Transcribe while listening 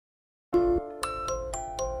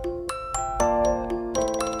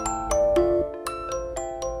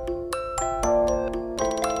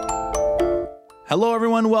Hello,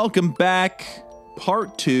 everyone. Welcome back.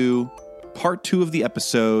 Part two of the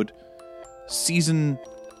episode, season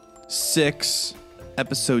 6,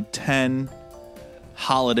 episode 10,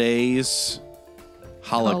 Holidaze.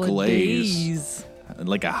 Holidaze.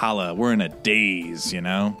 Like a holla. We're in a daze, you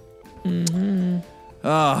know? Mm-hmm.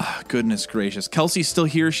 Oh, goodness gracious. Kelsey's still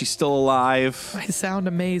here. She's still alive. I sound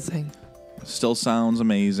amazing. Still sounds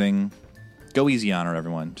amazing. Go easy on her,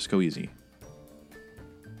 everyone. Just go easy.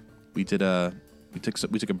 We took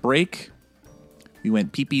a break. We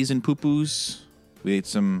went pee-pees and poo-poos. We ate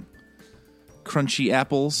some crunchy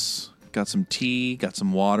apples, got some tea, got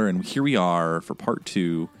some water, and here we are for part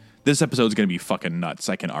 2. This episode's going to be fucking nuts.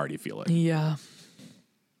 I can already feel it. Yeah.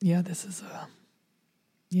 Yeah, this is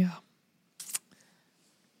yeah.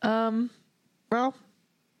 First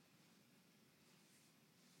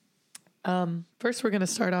we're going to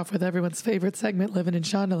start off with everyone's favorite segment, Living in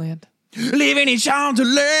Shondaland. Living in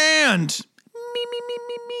Shondaland!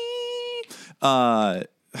 Can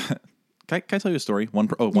I tell you a story? One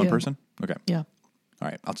person? Okay. Yeah. All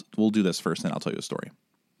right. We'll do this first, then I'll tell you a story.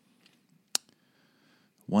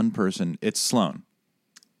 One person. It's Sloan.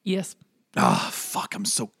 Yes. Ah, fuck. I'm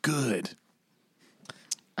so good.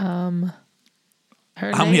 How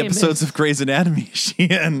many episodes of Grey's Anatomy is she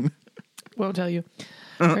in? Won't tell you.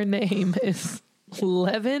 Her name is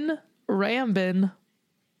Levin Rambin.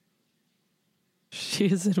 She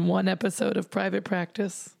is in one episode of Private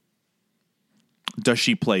Practice. Does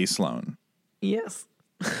she play Sloan? Yes.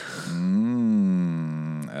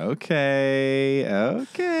 Okay.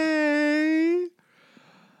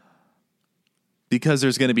 Because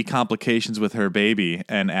there's going to be complications with her baby,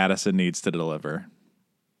 and Addison needs to deliver.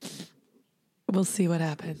 We'll see what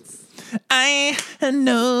happens. I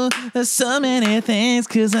know so many things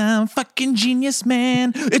because I'm fucking genius,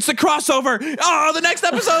 man. It's the crossover. Oh, the next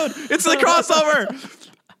episode. It's the crossover.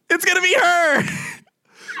 It's going to be her.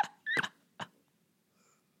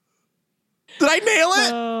 Did I nail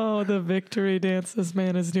it? Oh, the victory dance this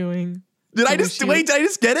man is doing. Did I just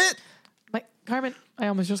get it? Carmen, I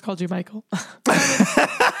almost just called you Michael. When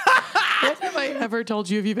have I ever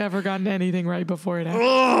told you if you've ever gotten anything right before it happened?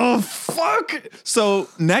 Oh, fuck. So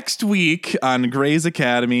next week on Grey's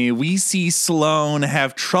Academy, we see Sloan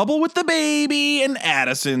have trouble with the baby, and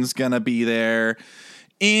Addison's gonna be there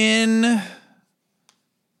Oceanside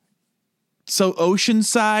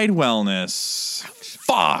Wellness.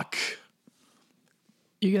 Fuck.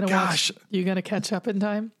 You gonna catch up in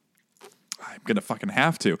time? I'm gonna fucking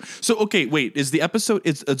have to. So, okay, wait. Is the episode,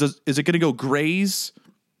 is it gonna go Grey's,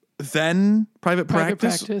 then Private Practice?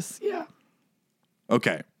 Private Practice, yeah.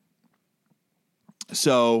 Okay.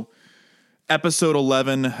 So, episode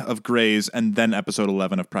 11 of Grey's, and then episode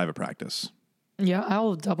 11 of Private Practice. Yeah,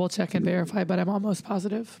 I'll double check and verify, but I'm almost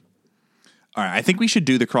positive. All right, I think we should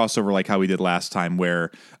do the crossover like how we did last time,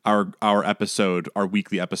 where our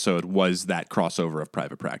weekly episode was that crossover of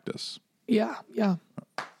Private Practice. Yeah.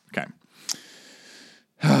 Okay.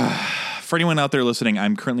 For anyone out there listening,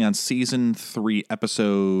 I'm currently on season 3,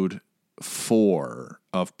 episode 4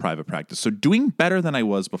 of Private Practice. So doing better than I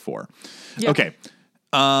was before. Yeah. Okay.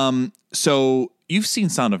 So you've seen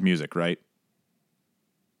Sound of Music, right?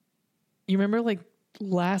 You remember like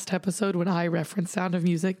last episode when I referenced Sound of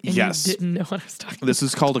Music and yes. You didn't know what I was talking about? This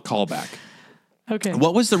is called a callback. Okay.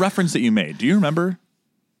 What was the reference that you made? Do you remember?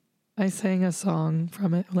 I sang a song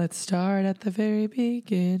from it. Let's start at the very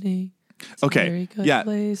beginning. It's okay. A very good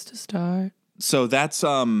place to start. So that's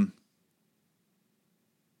not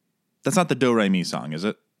the Do Re Mi song, is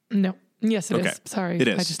it? No. Yes, it is. Sorry. It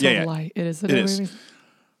is. I just told a lie. It is the Do Re Mi.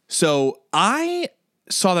 So I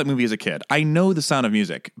saw that movie as a kid. I know The Sound of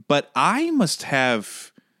Music, but I must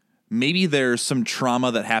have, maybe there's some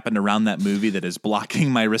trauma that happened around that movie that is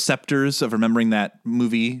blocking my receptors of remembering that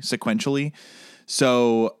movie sequentially.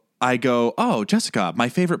 So I go, oh, Jessica, my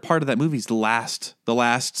favorite part of that movie is the last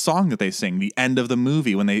song that they sing, the end of the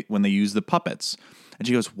movie when they use the puppets. And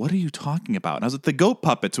she goes, what are you talking about? And I was like, the goat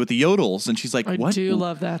puppets with the yodels. And she's like, what? I do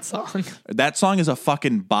love that song. That song is a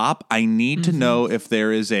fucking bop. I need to know if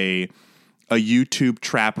there is a YouTube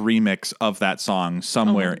trap remix of that song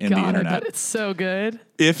somewhere in the internet. I bet it's so good.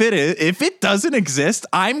 If it doesn't exist,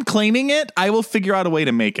 I'm claiming it. I will figure out a way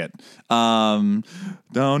to make it. Down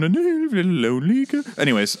a lonely.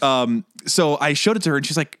 Anyways, so I showed it to her and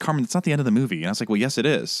she's like, Carmen, it's not the end of the movie. And I was like, well, yes, it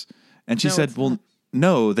is. And she said, well,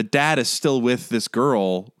 no, the dad is still with this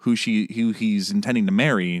girl who he's intending to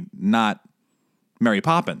marry, not Mary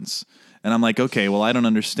Poppins. And I'm like, okay, well, I don't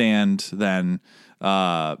understand then.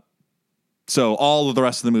 So all of the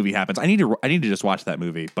rest of the movie happens. I need to just watch that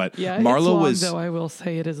movie. But yeah, Marlo it's long, though I will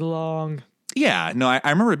say it is long. Yeah, no, I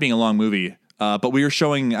remember it being a long movie. But we were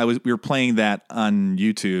playing that on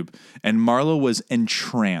YouTube, and Marlo was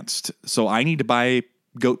entranced. So I need to buy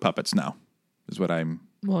goat puppets now, is what I'm.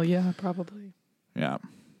 Well, yeah, probably. Yeah.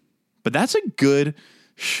 But that's a good,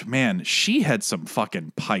 man, she had some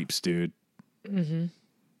fucking pipes, dude. Mm-hmm.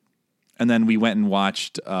 And then we went and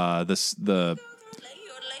watched oh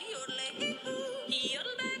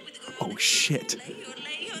shit.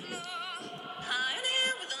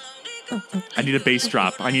 I need a bass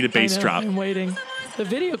drop. I'm waiting. The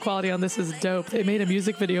video quality on this is dope. They made a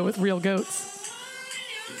music video with real goats.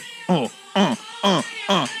 Oh.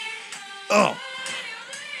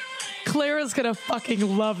 Clara's gonna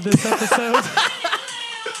fucking love this episode.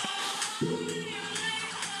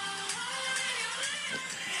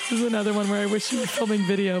 This is another one where I wish you were filming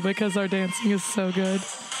video because our dancing is so good.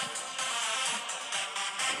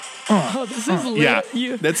 This is lit.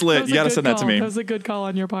 Yeah, that's lit. You gotta send that to me. That was a good call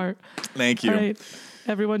on your part. Thank you. All right,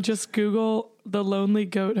 everyone, just Google the Lonely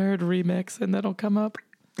Goat Herd remix, and that'll come up.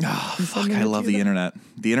 Oh, fuck, I love the internet.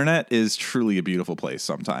 The internet is truly a beautiful place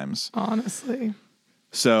sometimes. Honestly.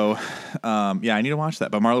 So, yeah, I need to watch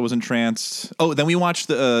that. But Marla was entranced. Oh, then we watched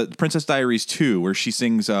the Princess Diaries 2, where she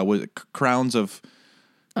sings Crowns of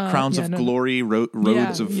Glory,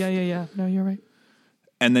 Roads of... Yeah. No, you're right.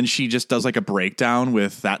 And then she just does like a breakdown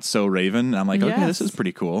with That's So Raven. And I'm like, okay, this is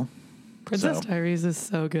pretty cool. Princess Diaries is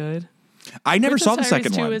so good. I never saw the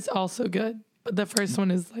second one. Princess Diaries 2 is also good, but the first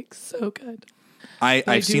one is like so good.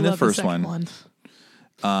 I've seen the first one.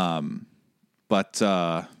 But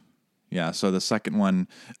yeah, so the second one,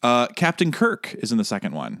 Captain Kirk is in the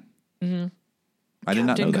second one. Mm-hmm. I did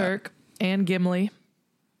not know that. Captain Kirk and Gimli.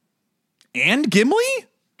 And Gimli?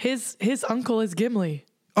 His uncle is Gimli.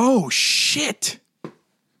 Oh, shit.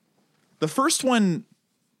 The first one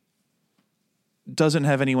doesn't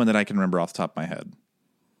have anyone that I can remember off the top of my head.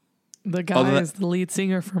 The guy is the lead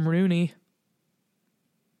singer from Rooney.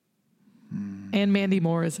 And Mandy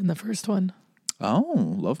Moore is in the first one. Oh,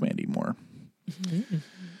 love Mandy Moore. Mm-hmm.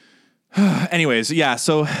 Anyways, yeah,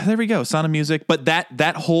 so there we go. Sound of Music. But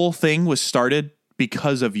that whole thing was started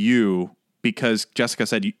because of you, because Jessica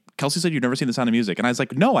said, Kelsey said you've never seen The Sound of Music. And I was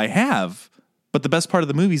like, no, I have. But the best part of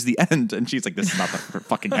the movie is the end. And she's like, this is not the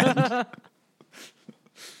fucking end.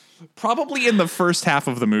 Probably in the first half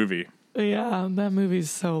of the movie. Yeah, that movie's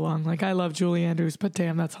so long. Like, I love Julie Andrews, but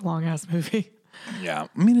damn, that's a long-ass movie. Yeah.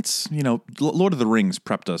 I mean, it's, Lord of the Rings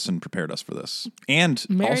prepped us and prepared us for this. And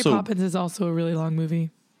Mary Poppins is also a really long movie.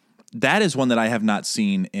 That is one that I have not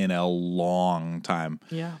seen in a long time.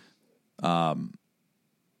 Yeah.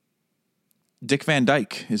 Dick Van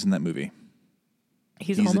Dyke is in that movie.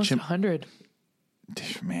 He's almost 100.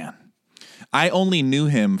 Man. I only knew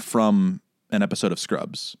him from an episode of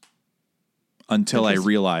Scrubs until I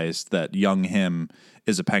realized that young him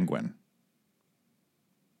is a penguin.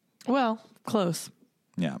 Well, close.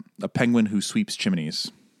 Yeah. A penguin who sweeps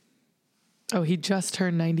chimneys. Oh, he just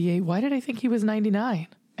turned 98. Why did I think he was 99?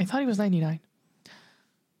 I thought he was 99.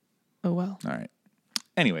 Oh, well. All right.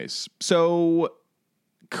 Anyways, so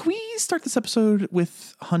can we start this episode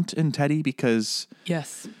with Hunt and Teddy? Because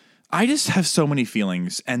yes, I just have so many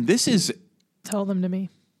feelings, and this is... Tell them to me.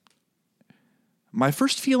 My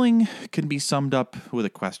first feeling can be summed up with a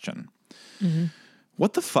question. Mm-hmm.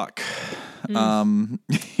 What the fuck?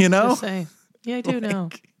 Just say. Yeah, I do know.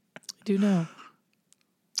 I do know.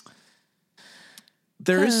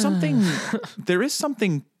 There is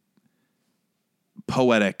something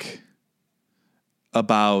poetic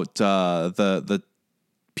about the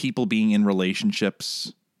people being in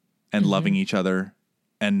relationships and loving each other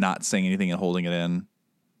and not saying anything and holding it in.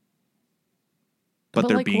 But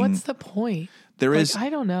they're being... what's the point? There is... I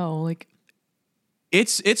don't know. Like...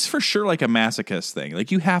 It's for sure like a masochist thing.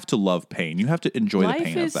 Like, you have to love pain. You have to enjoy the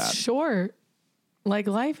pain of that. Life is short. Like,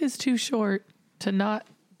 life is too short to not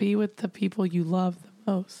be with the people you love the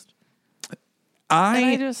most.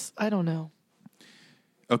 I don't know.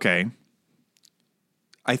 Okay.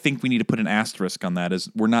 I think we need to put an asterisk on that, as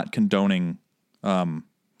we're not condoning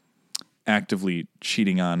actively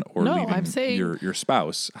cheating on or leaving your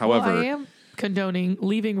spouse. However, I am condoning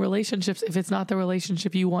leaving relationships if it's not the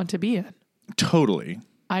relationship you want to be in. Totally.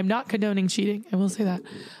 I'm not condoning cheating. I will say that.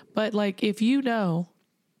 But like, if you know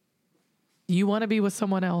you want to be with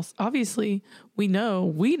someone else, obviously we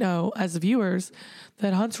know as viewers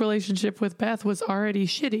that Hunt's relationship with Beth was already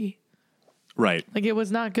shitty. Right. Like, it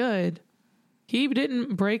was not good. He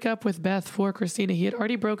didn't break up with Beth for Christina. He had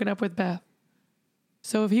already broken up with Beth.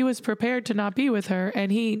 So if he was prepared to not be with her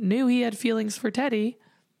and he knew he had feelings for Teddy,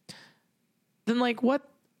 then like, what?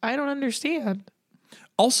 I don't understand.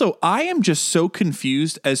 Also, I am just so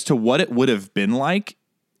confused as to what it would have been like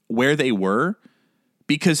where they were,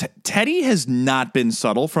 because Teddy has not been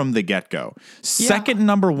subtle from the get-go. Second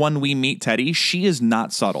number one, we meet Teddy. She is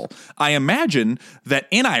not subtle. I imagine that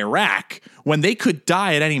in Iraq, when they could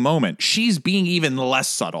die at any moment, she's being even less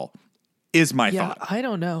subtle, is my thought. I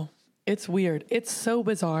don't know. It's weird. It's so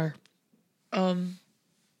bizarre.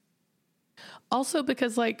 Also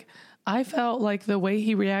because, like, I felt like the way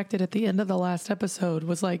he reacted at the end of the last episode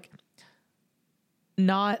was, like,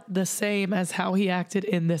 not the same as how he acted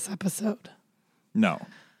in this episode. No.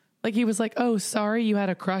 Like, he was like, oh, sorry you had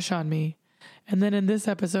a crush on me. And then in this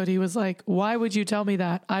episode, he was like, why would you tell me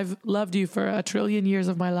that? I've loved you for 1 trillion years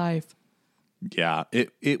of my life. Yeah,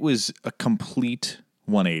 it was a complete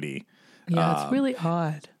 180. Yeah, it's really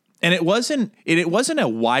odd. And it wasn't a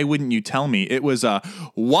why wouldn't you tell me? It was a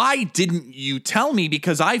why didn't you tell me,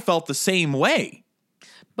 because I felt the same way.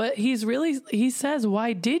 But he says,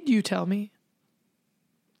 why did you tell me?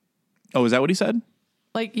 Oh, is that what he said?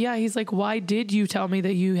 Like, yeah, he's like, why did you tell me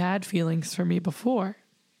that you had feelings for me before?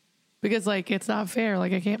 Because, like, it's not fair.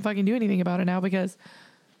 Like, I can't fucking do anything about it now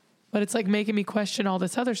but it's like making me question all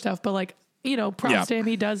this other stuff. But, like, you know, props to him.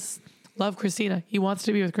 He does love Christina. He wants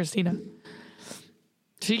to be with Christina.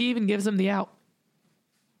 She even gives him the out.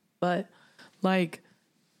 But, like,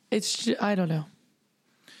 it's just, I don't know.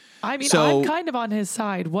 I mean, I'm kind of on his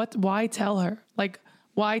side. Why tell her? Like,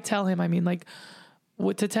 why tell him? I mean, like,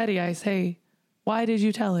 to Teddy, I say, why did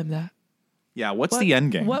you tell him that? Yeah, what's the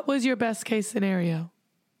end game? What was your best case scenario?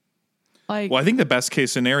 Like, well, I think the best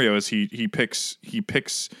case scenario is he picks,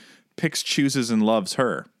 chooses, and loves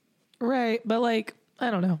her. Right, but, like,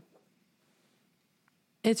 I don't know.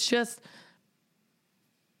 It's just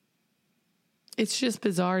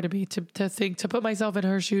bizarre to me to think, to put myself in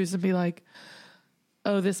her shoes and be like,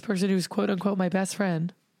 oh, this person who's quote unquote my best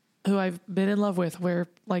friend, who I've been in love with, where,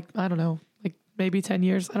 like, I don't know, like maybe 10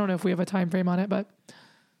 years. I don't know if we have a time frame on it, but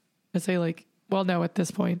I'd say, like, well, no, at this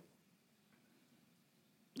point,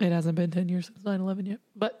 it hasn't been 10 years since 9/11 yet,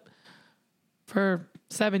 but for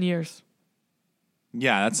 7 years.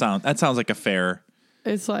 Yeah, that sounds like a fair.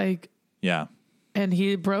 It's like, yeah. And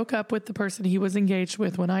he broke up with the person he was engaged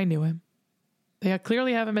with when I knew him. They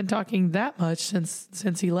clearly haven't been talking that much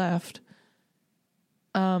since he left.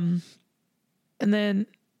 And then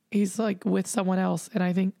he's like with someone else, and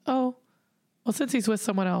I think, oh, well, since he's with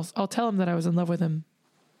someone else, I'll tell him that I was in love with him.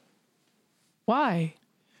 Why?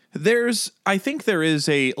 I think there is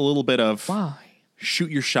a little bit of why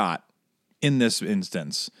shoot your shot in this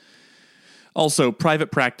instance. Also,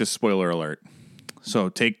 private practice, spoiler alert.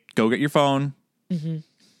 So go get your phone. Mm-hmm.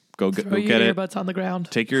 Go get it. Earbuds on the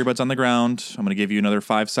ground. Take your earbuds on the ground. I'm going to give you another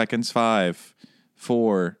 5 seconds. 5,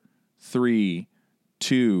 4, 3,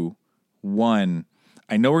 2, 1.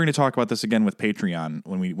 I know we're going to talk about this again with Patreon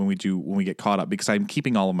when we get caught up, because I'm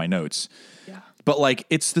keeping all of my notes. Yeah. But, like,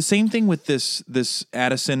 it's the same thing with this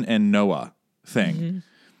Addison and Noah thing.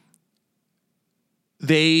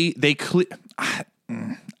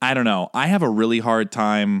 Mm-hmm. I don't know. I have a really hard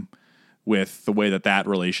time with the way that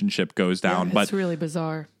relationship goes down. Yeah, but it's really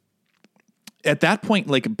bizarre. At that point,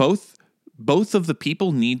 like, both of the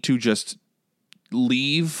people need to just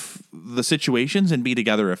leave the situations and be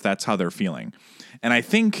together if that's how they're feeling. And I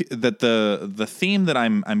think that the theme that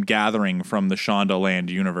I'm gathering from the Shonda Land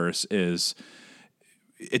universe is,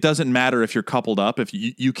 it doesn't matter if you're coupled up, if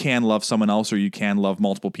you can love someone else or you can love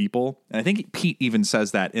multiple people. And I think Pete even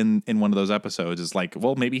says that in one of those episodes, is like,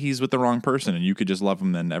 well, maybe he's with the wrong person and you could just love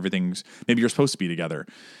him and maybe you're supposed to be together.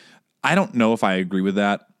 I don't know if I agree with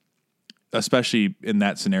that, especially in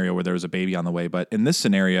that scenario where there was a baby on the way. But in this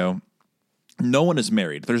scenario, no one is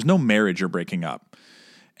married. There's no marriage or breaking up.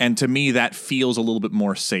 And to me, that feels a little bit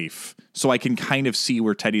more safe. So I can kind of see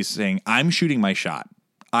where Teddy's saying, I'm shooting my shot.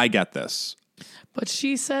 I get this. But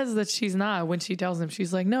she says that she's not. When she tells him,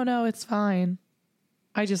 she's like, no, it's fine.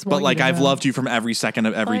 I just want But, like, you to I've know. loved you from every second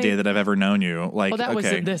of every day that I've ever known you. Like, well, that was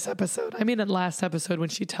okay. in this episode. I mean, in the last episode when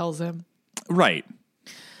she tells him. Right.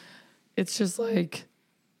 It's just like,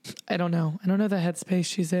 I don't know. I don't know the headspace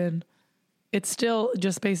she's in. It's still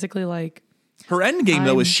just basically like. Her end game,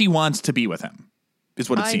 though, is she wants to be with him, is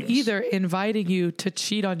what it seems. I'm either inviting you to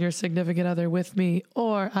cheat on your significant other with me,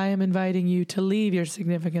 or I am inviting you to leave your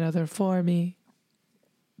significant other for me.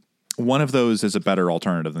 One of those is a better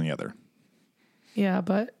alternative than the other. Yeah,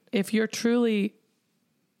 but if you're truly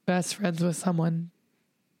best friends with someone,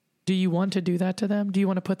 do you want to do that to them? Do you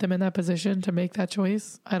want to put them in that position to make that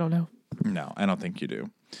choice? I don't know. No, I don't think you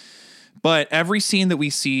do. But every scene that we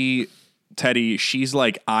see Teddy, she's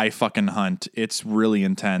like, I fucking hunt. It's really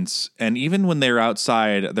intense. And even when they're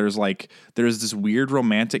outside, there's this weird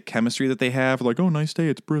romantic chemistry that they have. Like, oh, nice day.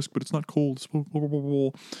 It's brisk, but it's not cold. It's blah, blah, blah,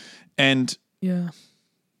 blah. And yeah.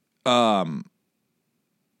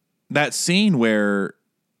 that scene where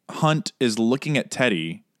Hunt is looking at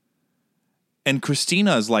Teddy and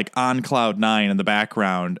Christina is like on cloud nine in the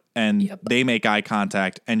background, and they make eye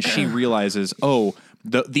contact, and she realizes, oh,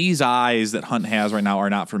 these eyes that Hunt has right now are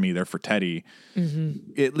not for me; they're for Teddy.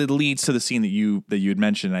 Mm-hmm. It leads to the scene that you had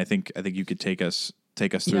mentioned. I think you could take us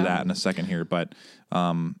through that in a second here, but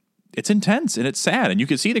it's intense and it's sad, and you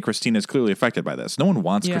can see that Christina is clearly affected by this. No one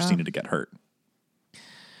wants Christina to get hurt.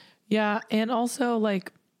 Yeah, and also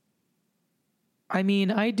like, I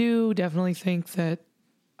mean, I do definitely think that.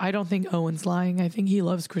 I don't think Owen's lying. I think he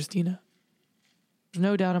loves Christina. There's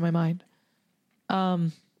no doubt in my mind.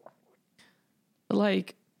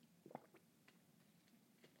 Like,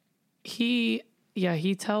 he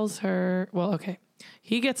tells her, well, okay.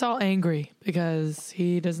 He gets all angry because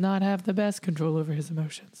he does not have the best control over his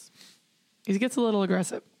emotions. He gets a little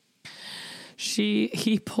aggressive.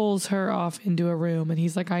 He pulls her off into a room and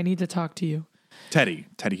he's like, I need to talk to you. Teddy,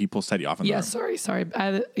 he pulls Teddy off in the room. Sorry.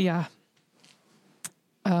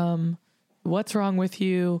 What's wrong with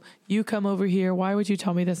you? You come over here. Why would you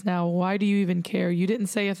tell me this now? Why do you even care? You didn't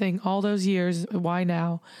say a thing all those years. Why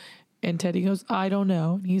now? And Teddy goes, I don't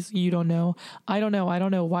know. And you don't know. I don't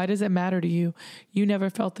know. Why does it matter to you? You never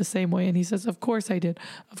felt the same way. And he says, of course I did.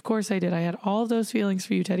 I had all of those feelings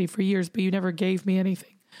for you, Teddy, for years, but you never gave me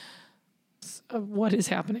anything. What is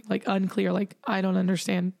happening? Like unclear. Like I don't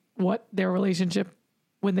understand what their relationship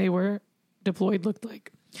when they were deployed looked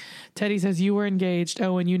like. Teddy says, you were engaged.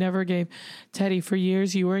 Oh, and you never gave. Teddy, for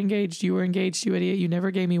years, you were engaged, you idiot. You never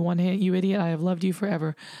gave me one hint, you idiot. I have loved you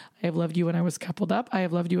forever. I have loved you when I was coupled up. I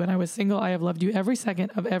have loved you when I was single. I have loved you every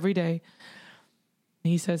second of every day.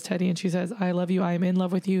 And he says, Teddy, and she says, I love you. I am in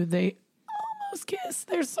love with you. They almost kiss.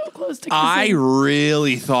 They're so close to kissing. I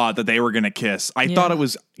really thought that they were going to kiss. I thought it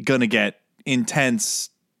was going to get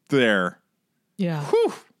intense there. Yeah.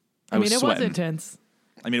 Whew. I mean, it was intense.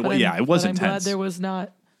 I mean, it was intense. I'm glad there was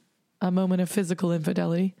not a moment of physical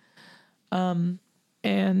infidelity. And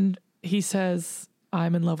he says,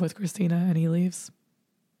 I'm in love with Christina, and he leaves.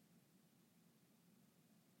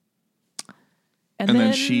 And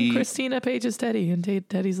then Christina pages Teddy, and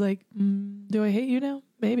Teddy's like, do I hate you now?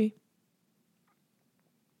 Maybe.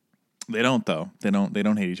 They don't, though. They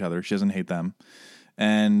don't hate each other. She doesn't hate them.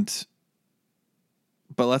 But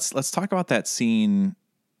let's talk about that scene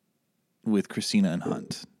with Christina and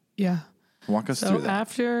Hunt. Yeah. Walk us through that.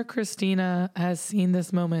 After Christina has seen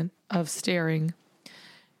this moment of staring,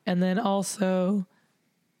 and then also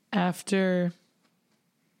after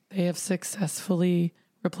they have successfully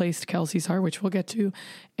replaced Kelsey's heart, which we'll get to,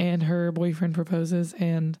 and her boyfriend proposes,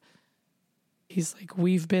 and he's like,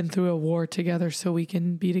 we've been through a war together so we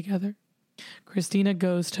can be together. Christina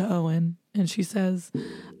goes to Owen and she says,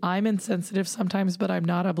 I'm insensitive sometimes, but I'm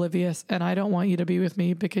not oblivious. And I don't want you to be with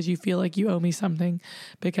me because you feel like you owe me something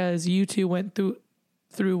because you two went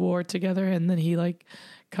through war together. And then he like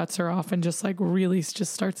cuts her off and just like really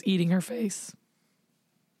just starts eating her face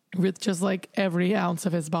with just like every ounce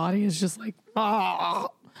of his body is just like on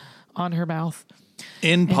her mouth.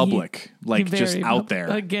 In public, just out there.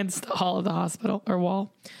 Against the hall of the hospital or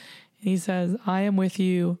wall. He says, I am with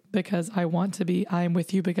you because I want to be. I am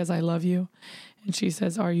with you because I love you. And she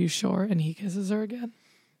says, are you sure? And he kisses her again.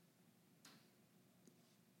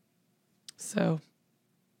 So.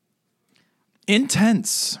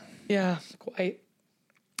 Intense. Yeah, quite.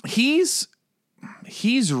 He's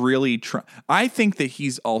really I think that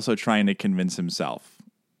he's also trying to convince himself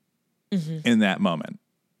in that moment.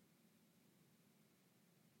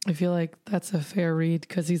 I feel like that's a fair read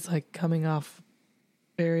because he's like coming off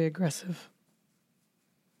very aggressive.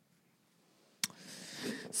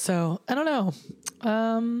 So, I don't know.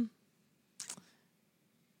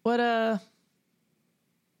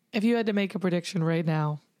 If you had to make a prediction right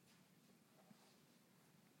now?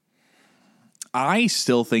 I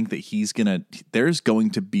still think that there's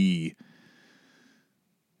going to be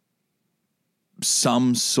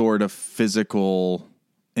some sort of physical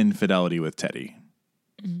infidelity with Teddy.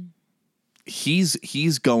 Mm-hmm.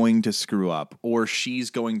 He's going to screw up, or she's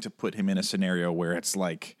going to put him in a scenario where it's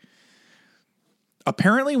like,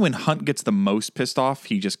 apparently when Hunt gets the most pissed off,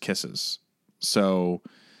 he just kisses. So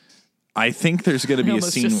I think there's going to be a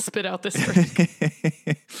scene. Just spit out this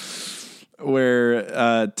drink.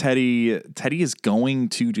 Where Teddy is going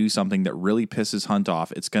to do something that really pisses Hunt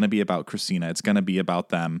off. It's going to be about Christina. It's going to be about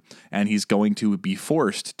them, and he's going to be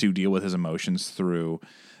forced to deal with his emotions through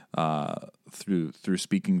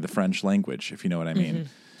speaking the French language, if you know what I mean. Mm-hmm.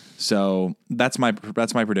 So that's my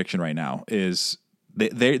prediction right now. Is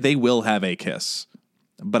they will have a kiss,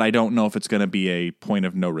 but I don't know if it's going to be a point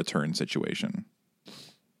of no return situation.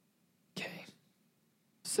 Okay,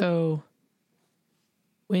 so.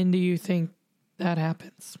 When do you think that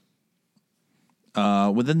happens?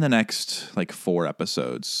 Within the next 4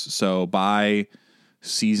 episodes. So by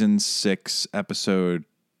season 6, episode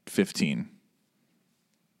 15.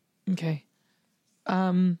 Okay.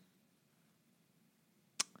 I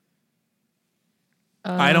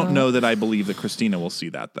don't know that I believe that Christina will see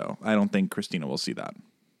that, though. I don't think Christina will see that.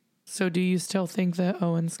 So do you still think that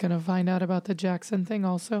Owen's going to find out about the Jackson thing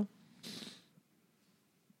also?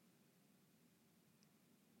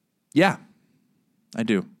 Yeah, I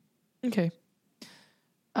do. Okay.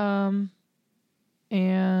 And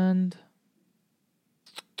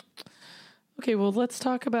okay, well, let's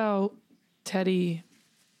talk about Teddy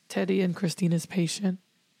and Christina's patient.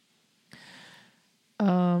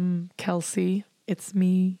 Kelsey, it's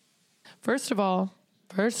me. First of all,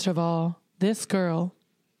 this girl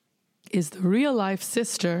is the real life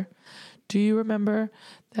sister. Do you remember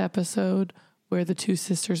the episode where the 2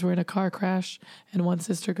 sisters were in a car crash and one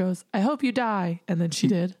sister goes, "I hope you die," and then she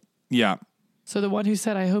did? Yeah. So the one who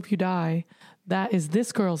said, "I hope you die," that is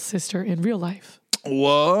this girl's sister in real life.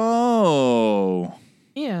 Whoa.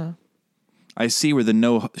 Yeah. I see where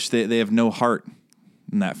they have no heart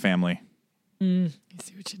in that family. I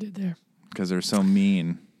see what you did there. Because they're so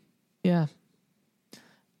mean. Yeah.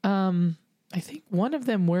 I think one of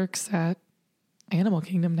them works at Animal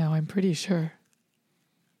Kingdom now, I'm pretty sure.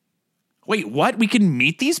 Wait, what? We can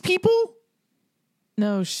meet these people?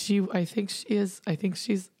 No, I think she is. I think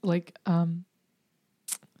she's I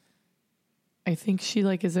think she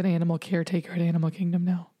is an animal caretaker at Animal Kingdom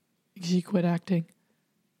now. She quit acting.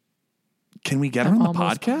 Can we get her on the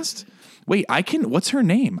podcast? Wait, what's her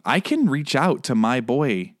name? I can reach out to my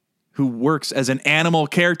boy who works as an animal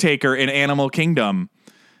caretaker in Animal Kingdom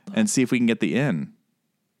and see if we can get the in.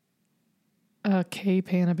 Kay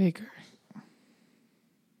Panabaker.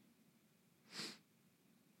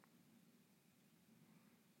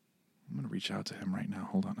 I'm going to reach out to him right now.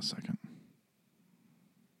 Hold on a second.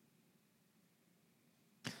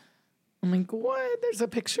 I'm like, what? There's a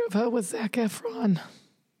picture of her with Zac Efron.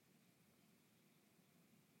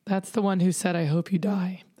 That's the one who said, "I hope you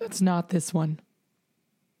die." That's not this one.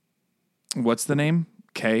 What's the name?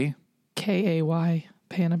 Kay? Kay,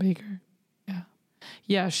 Panabaker. Yeah.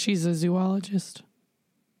 Yeah, she's a zoologist.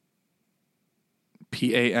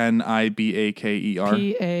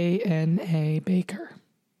 Panibaker. Pana Baker.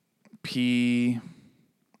 Pananas.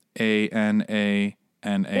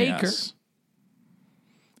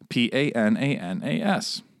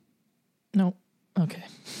 Pananas. No. Okay.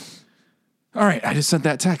 All right, I just sent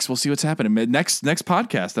that text. We'll see what's happening. Next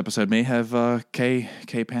podcast episode may have Kay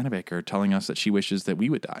Panabaker telling us that she wishes that we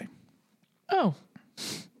would die. Oh,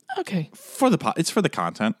 okay. It's for the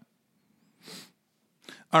content.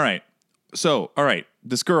 All right. So,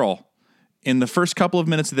 this girl, in the first couple of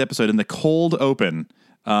minutes of the episode, in the cold open,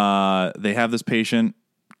 they have this patient.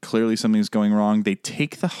 Clearly something's going wrong. They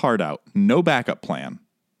take the heart out. No backup plan.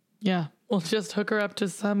 Yeah, we'll just hook her up to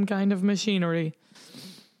some kind of machinery.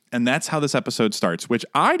 And that's how this episode starts, which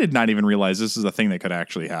I did not even realize this is a thing that could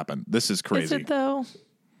actually happen. This is crazy. Is it, though?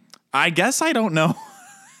 I guess I don't know.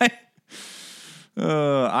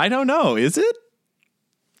 I don't know. Is it?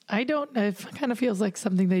 I don't know. It kind of feels like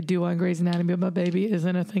something they do on Grey's Anatomy, but maybe it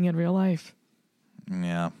isn't a thing in real life.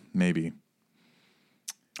 Yeah, maybe.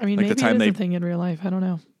 I mean, maybe it is a thing in real life. I don't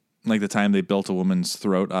know. Like the time they built a woman's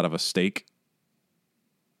throat out of a steak.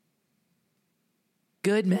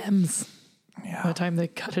 Good memes. Yeah. The time they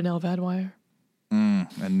cut an LVAD wire.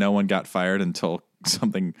 And no one got fired until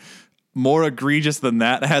something more egregious than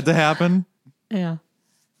that had to happen. Yeah.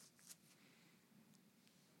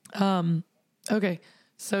 Okay.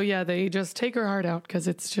 So yeah, they just take her heart out because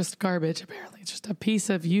it's just garbage, apparently. It's just a piece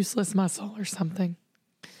of useless muscle or something.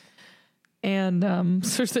 And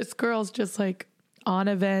so this girl's just on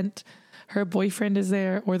a vent. Her boyfriend is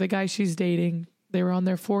there, or the guy she's dating. They were on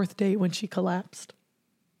their 4th date when she collapsed.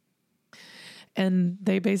 And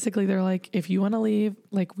they're like, if you want to leave,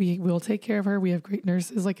 we'll take care of her. We have great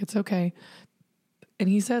nurses. It's okay. And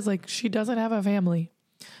he says, she doesn't have a family.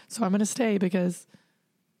 So I'm going to stay because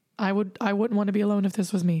I wouldn't want to be alone if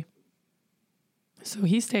this was me. So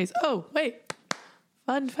he stays. Oh, wait.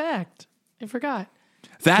 Fun fact. I forgot.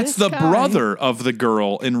 That's the brother of the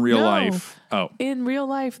girl in real life. Oh. In real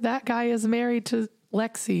life, that guy is married to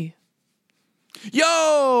Lexi.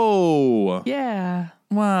 Yo! Yeah.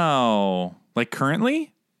 Wow.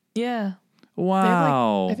 Currently? Yeah.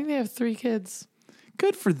 Wow. I think they have 3 kids.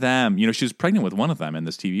 Good for them. She was pregnant with one of them in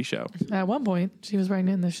this TV show. At one point, she was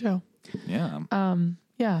pregnant in the show. Yeah.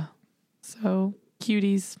 Yeah. So,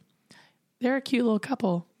 cuties. They're a cute little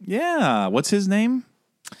couple. Yeah. What's his name?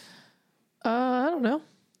 I don't know.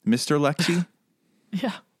 Mr. Lexi?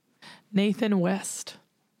 Yeah. Nathan West.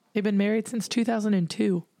 They've been married since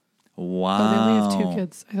 2002. Wow. Oh, they only have 2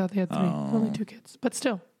 kids. I thought they had 3. Only 2 kids. But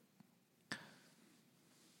still.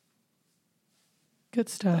 Good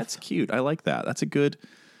stuff. That's cute. I like that.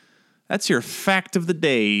 That's your fact of the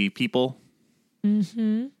day, people.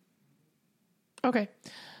 Mm-hmm. Okay.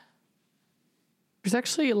 There's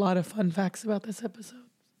actually a lot of fun facts about this episode.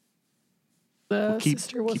 The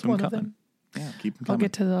sister was one of them. Yeah, keep them I'll coming.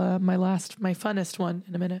 get to my funnest one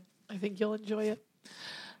in a minute. I think you'll enjoy it.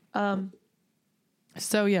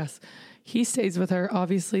 So yes, he stays with her.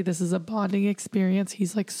 Obviously, this is a bonding experience.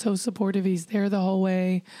 He's like so supportive. He's there the whole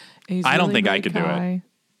way. And he's I don't really think I great could do it.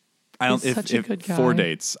 I don't. He's such a good guy. 4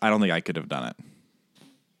 dates, I don't think I could have done it.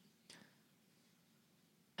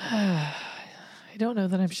 I don't know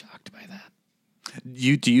that I'm shocked by that.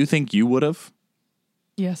 Do you think you would have?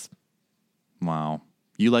 Yes. Wow.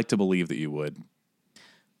 You like to believe that you would.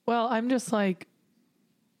 Well, I'm just like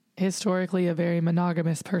historically a very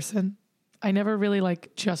monogamous person. I never really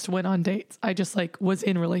like just went on dates. I just like was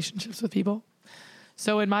in relationships with people.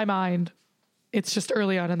 So in my mind, it's just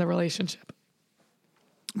early on in the relationship.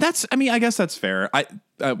 I guess that's fair.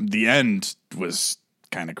 The end was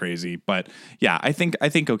kind of crazy, but yeah, I think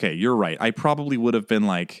okay, you're right. I probably would have been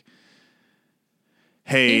like,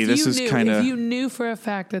 hey, if you knew for a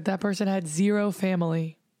fact that person had 0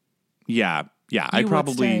 family. Yeah. I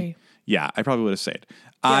probably would have stayed.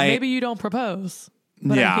 Maybe you don't propose,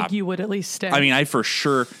 but I think you would at least stay. I mean, I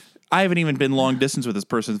haven't even been long distance with this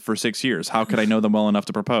person for 6 years. How could I know them well enough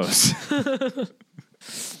to propose?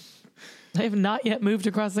 I have not yet moved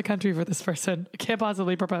across the country for this person. I can't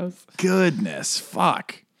possibly propose. Goodness,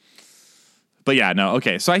 fuck. But yeah, no,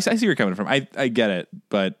 okay. So I see where you're coming from. I get it.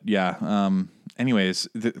 But yeah. Anyways,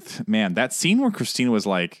 man, that scene where Christina was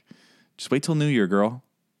like, just wait till New Year, girl.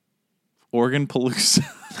 Oregon Palooza.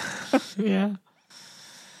 Yeah.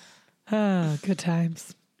 Oh, good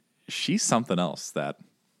times. She's something else, that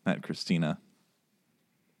Christina.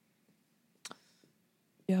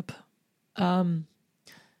 Yep. And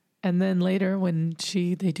then later when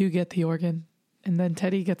they do get the organ, and then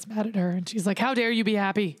Teddy gets mad at her and she's like, how dare you be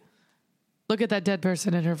happy? Look at that dead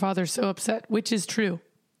person. And her father's so upset, which is true.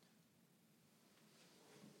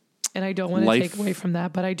 And I don't want to take away from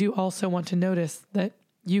that, but I do also want to notice that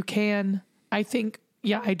I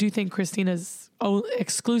do think Christina's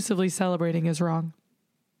exclusively celebrating is wrong.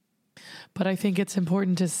 But I think it's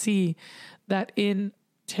important to see that in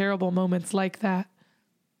terrible moments like that,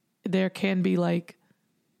 there can be like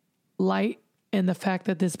light in the fact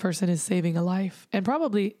that this person is saving a life. And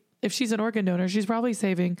probably if she's an organ donor, she's probably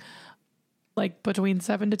saving like between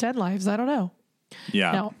 7 to 10 lives. I don't know.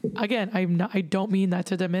 Yeah. Now, again, I don't mean that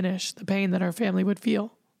to diminish the pain that our family would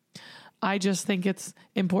feel. I just think it's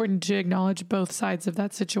important to acknowledge both sides of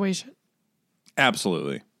that situation.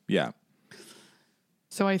 Absolutely. Yeah.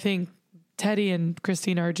 So I think Teddy and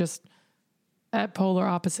Christina are just at polar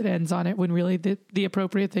opposite ends on it, when really the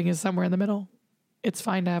appropriate thing is somewhere in the middle. It's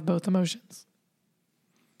fine to have both emotions.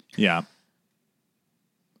 Yeah.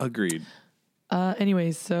 Agreed.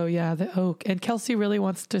 Anyways, so yeah, the oak. And Kelsey really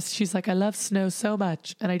wants to, she's like, I love snow so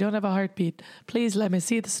much and I don't have a heartbeat. Please let me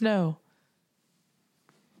see the snow.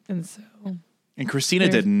 And so. And Christina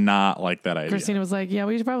did not like that idea. Christina was like, yeah,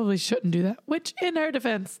 we probably shouldn't do that. Which, in her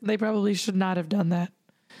defense, they probably should not have done that.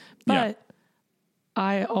 But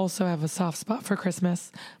I also have a soft spot for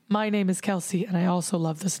Christmas. My name is Kelsey and I also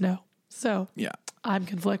love the snow. So yeah, I'm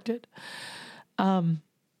conflicted. Well,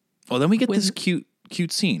 then we get this cute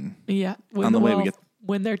scene. Yeah.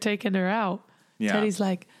 When they're taking her out, Teddy's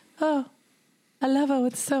like, oh, I love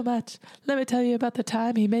Owen so much. Let me tell you about the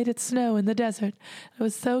time he made it snow in the desert. It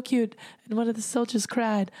was so cute. And one of the soldiers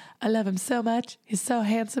cried, I love him so much. He's so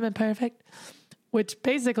handsome and perfect. Which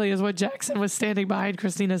basically is what Jackson was standing behind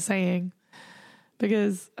Christina saying.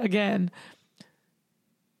 Because, again,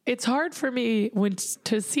 it's hard for me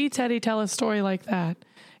to see Teddy tell a story like that.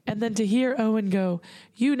 And then to hear Owen go,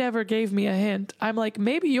 you never gave me a hint. I'm like,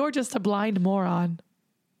 maybe you're just a blind moron.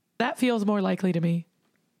 That feels more likely to me.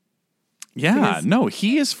 Yeah, no,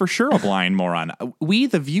 he is for sure a blind moron. We,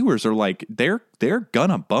 the viewers, are like, they're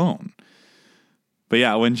gonna bone. But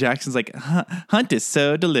yeah, when Jackson's like, Hunt is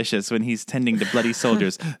so delicious when he's tending to bloody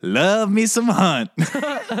soldiers. Love me some Hunt.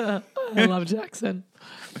 I love Jackson.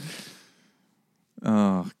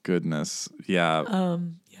 Oh, goodness. Yeah.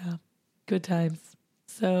 Yeah. Good times.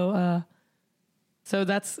 So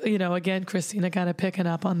that's, again, Christina kind of picking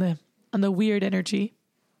up on the weird energy.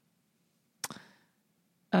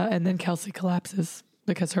 And then Kelsey collapses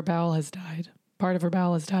because her bowel has died. Part of her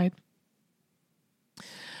bowel has died.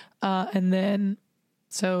 And then,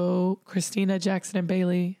 so Christina, Jackson, and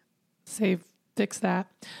Bailey save fix that.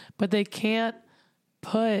 But they can't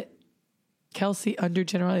put Kelsey under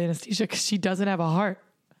general anesthesia because she doesn't have a heart.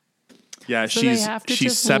 Yeah, So she's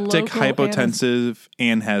septic, hypotensive,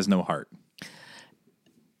 and has no heart.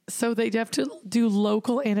 So they have to do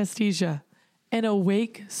local anesthesia and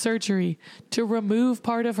awake surgery to remove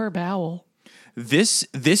part of her bowel. This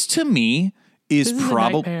to me is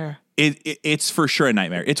probably it's for sure a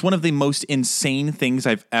nightmare. It's one of the most insane things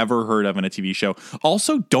I've ever heard of in a TV show.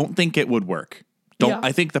 Also, don't think it would work.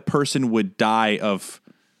 I think the person would die of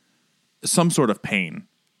some sort of pain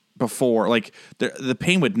before, like the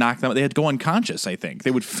pain would knock them. They had to go unconscious. I think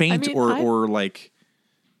they would faint or like,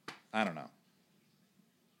 I don't know.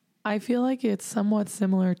 I feel like it's somewhat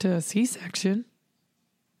similar to a C-section.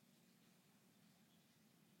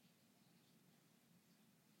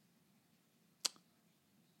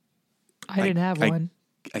 I didn't have one.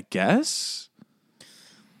 I guess.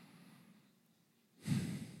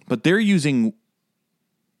 But they're using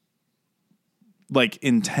like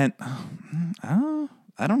intent.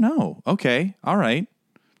 I don't know. Okay. All right.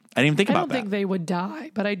 I didn't even think about that. I don't think they would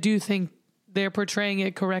die, but I do think they're portraying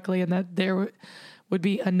it correctly and that there would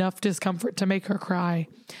be enough discomfort to make her cry.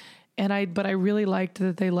 But I really liked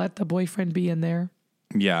that they let the boyfriend be in there.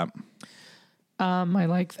 Yeah. I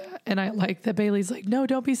like that. And I like that Bailey's like, no,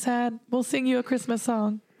 don't be sad. We'll sing you a Christmas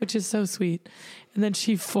song, which is so sweet. And then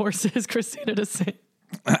she forces Christina to sing.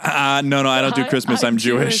 No, I don't do Christmas. I'm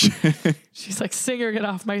Jewish. She's like, singer, get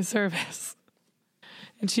off my service.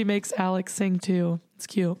 And she makes Alex sing too. It's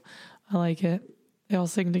cute. I like it. They all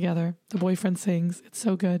sing together. The boyfriend sings. It's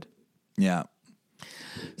so good. Yeah.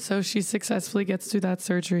 So she successfully gets through that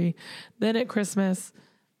surgery. Then at Christmas,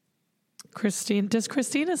 does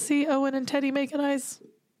Christina see Owen and Teddy making eyes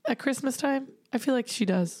at Christmas time? I feel like she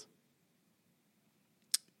does.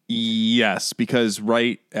 Yes, because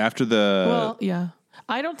right after Well, yeah.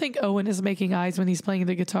 I don't think Owen is making eyes when he's playing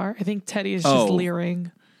the guitar. I think Teddy is just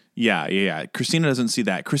leering. Yeah. Christina doesn't see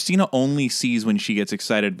that. Christina only sees when she gets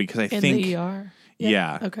excited because I think... In the ER?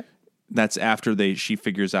 Yeah. Okay. That's after she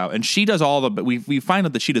figures out. And she does all the... We find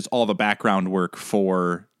out that she does all the background work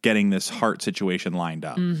for getting this heart situation lined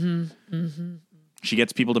up. Mm-hmm. Mm-hmm. She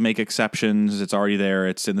gets people to make exceptions. It's already there.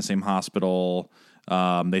 It's in the same hospital.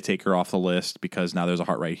 They take her off the list because now there's a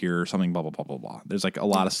heart right here or something, blah, blah, blah, blah, blah. There's like a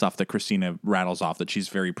lot of stuff that Christina rattles off that she's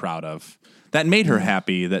very proud of. That made her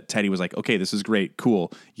happy that Teddy was like, okay, this is great,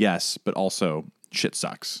 cool. Yes, but also shit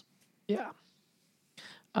sucks. Yeah.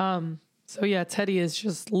 So yeah, Teddy is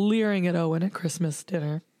just leering at Owen at Christmas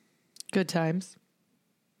dinner. Good times.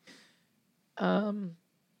 And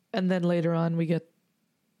then later on we get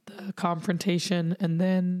the confrontation and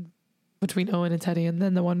then between Owen and Teddy and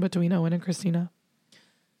then the one between Owen and Christina.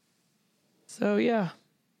 So yeah.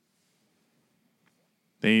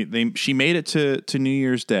 She made it to New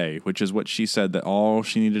Year's Day, which is what she said that all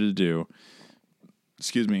she needed to do.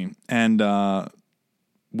 Excuse me. And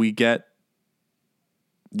we get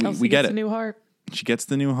Kelsey gets a new heart. She gets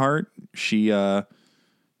the new heart. She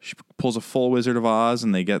pulls a full Wizard of Oz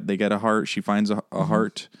and they get a heart. She finds a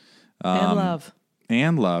heart.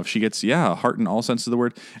 And love. She gets, a heart in all sense of the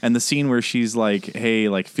word. And the scene where she's like, hey,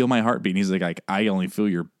 like, feel my heartbeat. And he's like, I only feel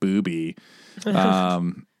your boobie.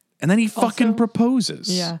 And then he fucking proposes.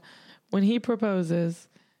 Yeah. When he proposes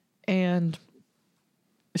and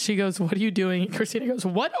she goes, what are you doing? And Christina goes,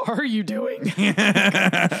 what are you doing?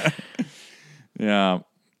 Yeah.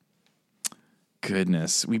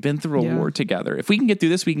 Goodness. We've been through a war together. If we can get through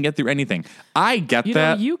this, we can get through anything. I get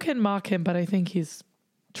that. You can mock him, but I think he's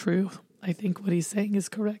true. I think what he's saying is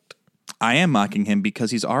correct. I am mocking him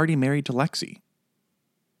because he's already married to Lexi.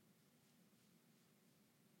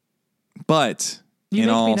 But you make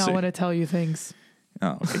me not want to tell you things.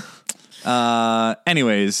 Oh, okay.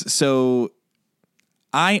 Anyways, so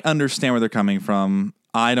I understand where they're coming from.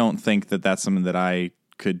 I don't think that that's something that I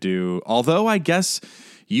could do. Although I guess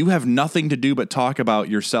you have nothing to do but talk about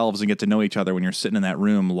yourselves and get to know each other when you're sitting in that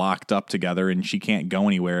room locked up together and she can't go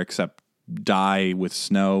anywhere except die with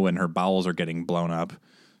snow and her bowels are getting blown up.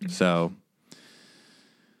 So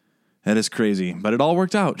that is crazy. But it all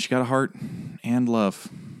worked out. She got a heart and love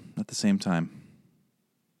at the same time.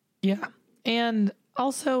 Yeah. And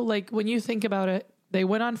also, like, when you think about it, they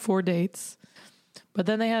went on 4 dates, but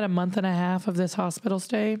then they had a month and a half of this hospital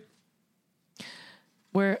stay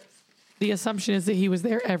where the assumption is that he was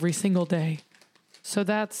there every single day. So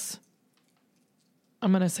that's,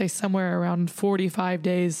 I'm going to say, somewhere around 45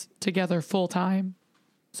 days together full time.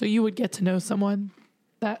 So you would get to know someone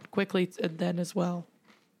that quickly then as well.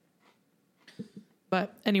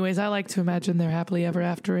 But anyways, I like to imagine they're happily ever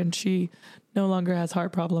after and she no longer has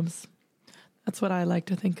heart problems. That's what I like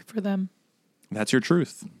to think for them. That's your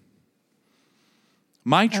truth.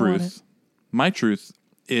 My want truth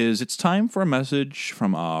is it's time for a message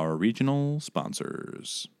from our regional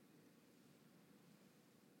sponsors.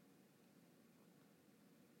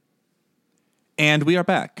 And we are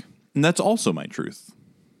back. And that's also my truth,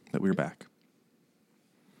 that we're back.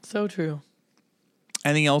 So true.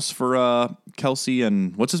 Anything else for Kelsey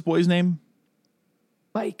and what's his boy's name?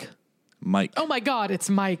 Mike. Oh my God, it's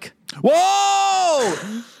Mike. Whoa!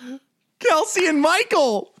 Kelsey and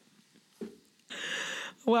Michael.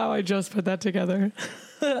 Wow, I just put that together.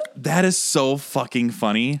 That is so fucking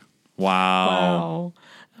funny. Wow.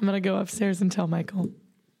 I'm going to go upstairs and tell Michael.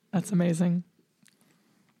 That's amazing.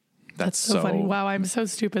 That's so funny. Wow, I'm so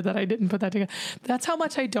stupid that I didn't put that together. That's how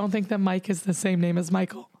much I don't think that Mike is the same name as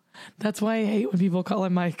Michael. That's why I hate when people call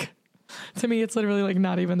him Mike. To me, it's literally like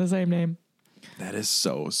not even the same name. That is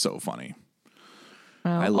so funny.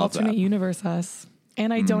 I love alternate that. Universe us.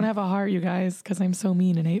 And I don't have a heart, you guys, because I'm so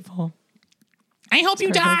mean and hateful. I hope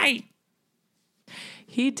you die.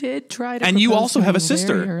 He did try to. And you also have a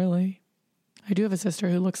sister. Very early. I do have a sister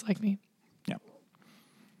who looks like me. Yeah.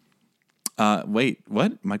 Wait,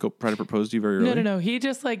 what? Michael tried to propose to you very early? No. He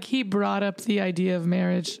just he brought up the idea of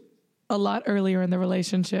marriage a lot earlier in the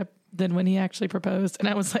relationship than when he actually proposed. And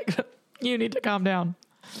I was like, you need to calm down.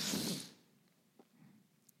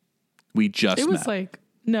 We just It was met.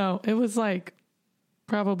 it was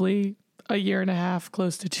probably a year and a half,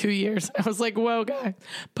 close to 2 years. I was like, whoa, guy,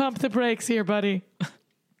 pump the brakes here, buddy.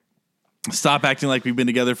 Stop acting like we've been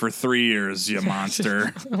together for 3 years, you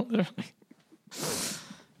monster. Literally.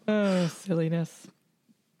 Oh, silliness.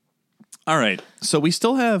 All right. So we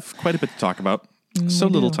still have quite a bit to talk about. So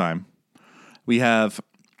little time. We have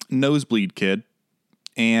Nosebleed Kid,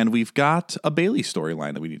 and we've got a Bailey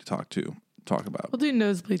storyline that we need to talk about. We'll do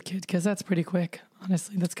Nosebleed Kid because that's pretty quick.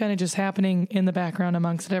 Honestly, that's kind of just happening in the background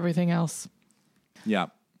amongst everything else. Yeah.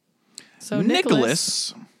 So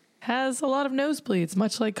Nicholas has a lot of nosebleeds,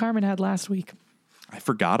 much like Carmen had last week. I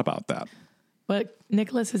forgot about that. But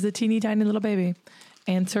Nicholas is a teeny tiny little baby.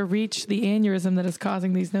 And to reach the aneurysm that is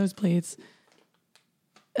causing these nosebleeds,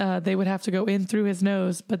 they would have to go in through his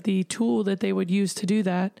nose. But the tool that they would use to do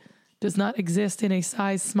that does not exist in a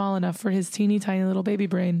size small enough for his teeny tiny little baby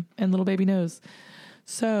brain and little baby nose.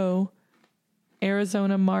 So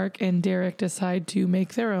Arizona, Mark, and Derek decide to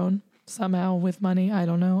make their own somehow with money. I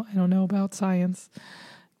don't know. I don't know about science.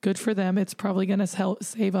 Good for them. It's probably going to help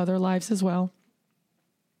save other lives as well.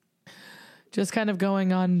 Just kind of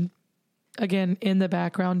going on, again, in the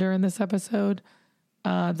background during this episode.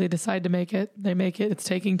 They decide to make it. They make it. It's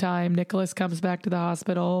taking time. Nicholas comes back to the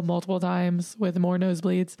hospital multiple times with more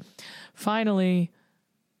nosebleeds. Finally,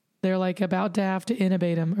 they're about to have to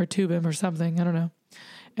intubate him or tube him or something. I don't know.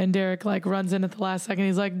 And Derek runs in at the last second.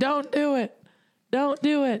 He's like, don't do it. Don't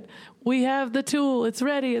do it. We have the tool. It's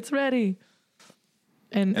ready. It's ready.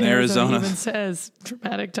 And Arizona even says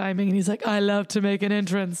dramatic timing. And he's like, I love to make an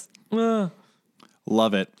entrance. Ugh.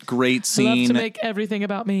 Love it. Great scene. I love to make everything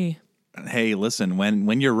about me. Hey, listen,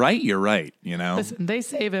 when you're right, you're right, you know? Listen, they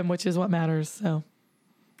save him, which is what matters. So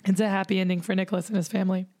it's a happy ending for Nicholas and his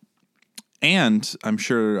family. And I'm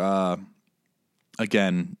sure,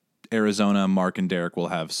 again, Arizona, Mark, and Derek will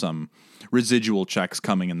have some residual checks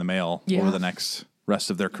coming in the mail over the next rest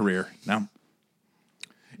of their career. Now,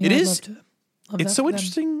 it is. It's so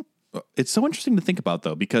interesting. It's so interesting to think about,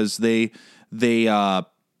 though, because they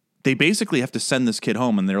basically have to send this kid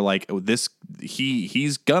home, and they're like, oh,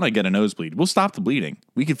 he's gonna get a nosebleed. We'll stop the bleeding.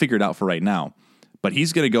 We can figure it out for right now, but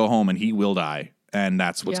he's gonna go home and he will die, and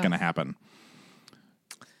that's what's gonna happen.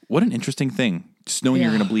 What an interesting thing. Just knowing you're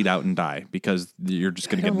going to bleed out and die because you're just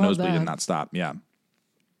going to get a nosebleed and not stop. Yeah.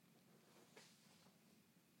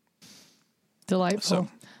 Delightful.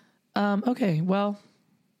 Okay, well.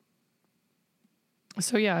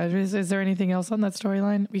 So, yeah, is there anything else on that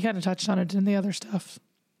storyline? We kind of touched on it in the other stuff.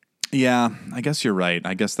 Yeah, I guess you're right.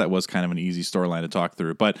 I guess that was kind of an easy storyline to talk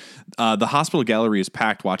through. But the hospital gallery is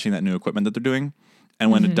packed watching that new equipment that they're doing. And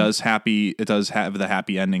when it does have the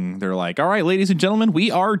happy ending. They're like, all right, ladies and gentlemen, we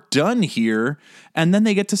are done here. And then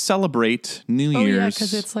they get to celebrate New Year's. Yeah,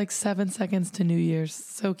 because it's 7 seconds to New Year's.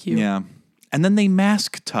 So cute. Yeah. And then they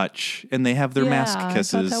mask touch and they have their mask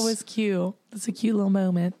kisses. I thought that was cute. That's a cute little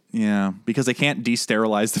moment. Yeah, because they can't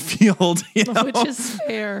de-sterilize the field. You know? Which is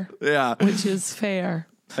fair. Yeah. Which is fair.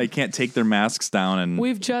 They can't take their masks down. And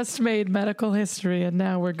we've just made medical history, and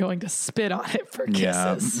now we're going to spit on it for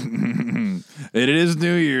kisses. Yeah. It is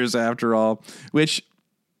New Year's after all. Which,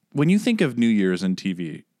 when you think of New Year's in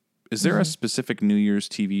TV, is there a specific New Year's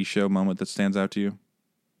TV show moment that stands out to you?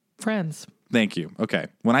 Friends. Thank you. Okay.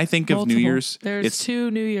 When I think of New Year's, there's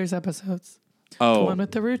 2 New Year's episodes. Oh, the one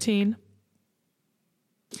with the routine,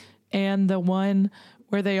 and the one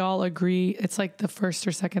where they all agree. It's like the first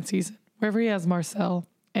or second season, wherever he has Marcel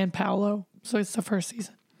and Paolo. So it's the first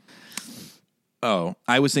season. Oh,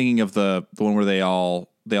 I was thinking of the one where they all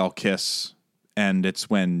kiss, and it's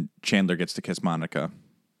when Chandler gets to kiss Monica.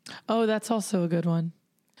 Oh, that's also a good one.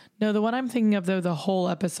 No, the one I'm thinking of, though, the whole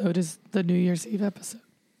episode is the New Year's Eve episode.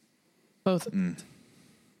 Both of them.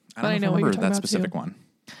 I don't remember that specific one.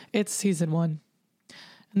 It's season 1.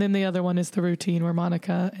 And then the other one is the routine where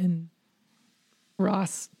Monica and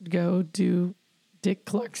Ross go do Dick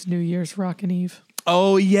Clark's New Year's Rockin' Eve.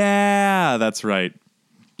 Oh, yeah, that's right.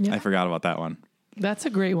 Yeah. I forgot about that one. That's a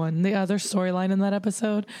great one. The other storyline in that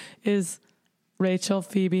episode is Rachel,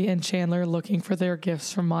 Phoebe, and Chandler looking for their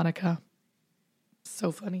gifts from Monica.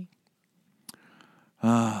 So funny.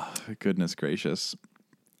 Ah, goodness gracious.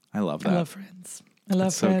 I love that. I love Friends. I love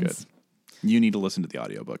It's Friends. so good. You need to listen to the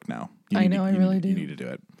audiobook now. I know, I really do. You need to do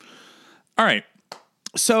it. All right.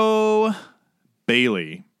 So,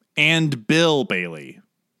 Bailey and Bill Bailey.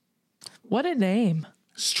 What a name.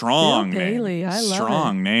 Strong Bill name. Bailey. I love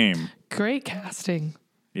Strong it. name. Great casting.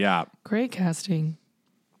 Yeah. Great casting.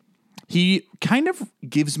 He kind of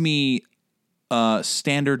gives me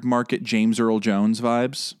standard market James Earl Jones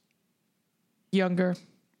vibes. Younger,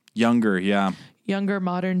 yeah.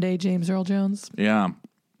 modern day James Earl Jones. Yeah.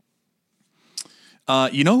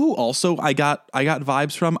 You know who also I got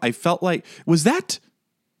vibes from? I felt like, was that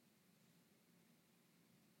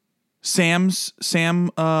Sam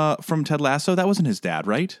from Ted Lasso? That wasn't his dad,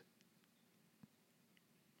 right?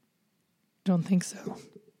 Don't think so.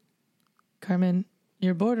 Carmen,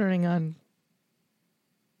 you're bordering on...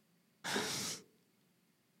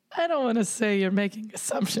 I don't want to say you're making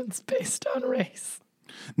assumptions based on race.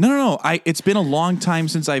 No. It's been a long time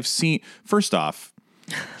since I've seen. First off,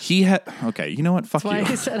 he had. Okay, you know what? Fuck That's you.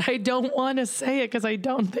 why I said I don't want to say it because I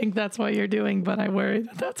don't think that's what you're doing, but I worry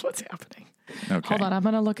that that's what's happening. Okay. Hold on, I'm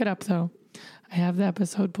going to look it up though. I have the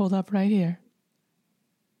episode pulled up right here.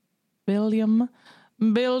 William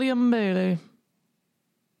Bailey.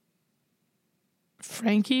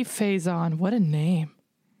 Frankie Faison. What a name.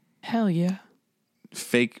 Hell yeah.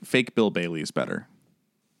 Fake Bill Bailey is better.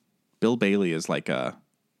 Bill Bailey is like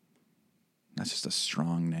that's just a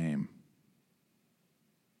strong name.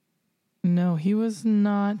 No, he was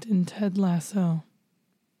not in Ted Lasso.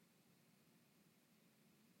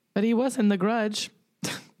 But he was in The Grudge.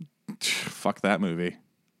 Fuck that movie.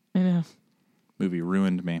 I know. Movie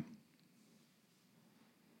ruined me.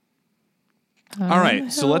 All right,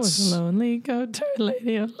 so let's... Lonely goat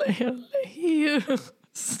lady, you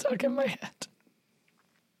stuck in my head.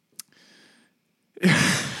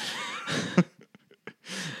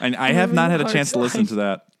 And I have not had a chance to listen to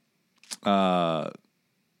that.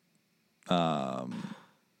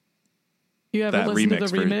 You haven't that listened to the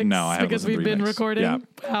remix remix? No, I haven't because listened to we've the been remix. recording? Yeah.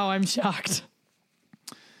 Wow, I'm shocked.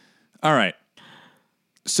 All right.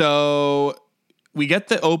 So we get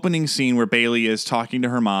the opening scene where Bailey is talking to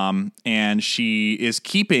her mom, and she is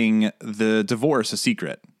keeping the divorce a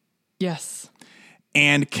secret. Yes.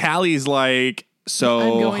 And Callie's like, so I'm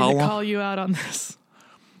going how to long? call you out on this.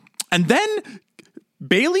 And then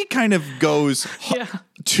Bailey kind of goes Yeah.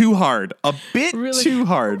 too hard, a bit Really, too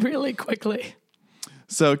hard. Really quickly.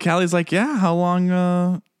 So Callie's like, yeah, how long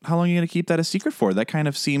are you going to keep that a secret for? That kind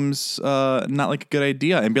of seems not like a good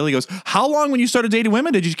idea. And Bailey goes, how long when you started dating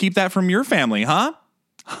women did you keep that from your family, huh?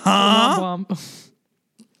 Huh? Womp womp.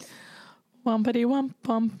 Wompity womp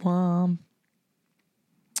womp womp.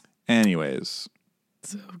 Anyways.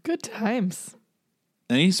 So good times.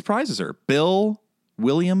 And he surprises her.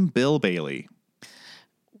 William Bill Bailey.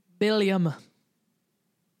 Billiam.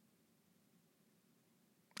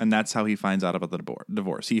 And that's how he finds out about the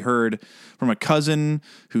divorce. He heard from a cousin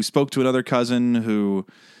who spoke to another cousin who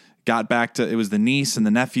got back to, it was the niece and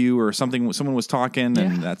the nephew or something. Someone was talking,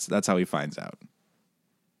 and that's how he finds out.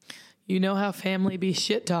 You know how family be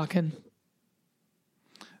shit talking.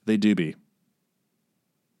 They do be.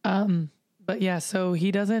 But yeah, so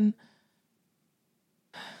he's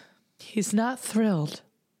not thrilled.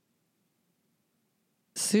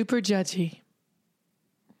 Super judgy.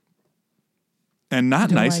 And not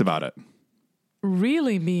don't nice like about it.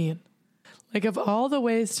 Really mean. Like, of all the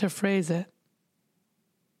ways to phrase it.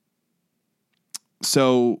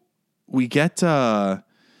 So we get Callie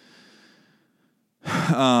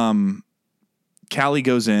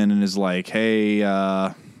goes in and is like, hey,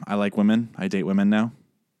 I like women. I date women now.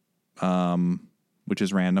 Which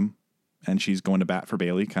is random. And she's going to bat for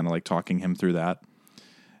Bailey, kind of like talking him through that.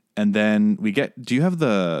 And then we get, do you have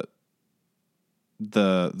the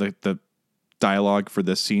dialogue for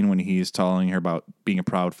this scene when he's telling her about being a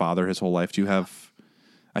proud father his whole life? Do you have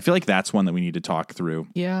I feel like that's one that we need to talk through.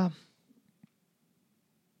 Yeah.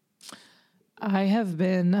 I have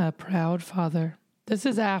been a proud father. This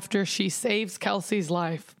is after she saves Kelsey's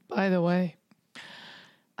life, by the way.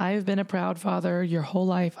 I have been a proud father your whole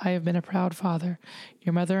life. I have been a proud father.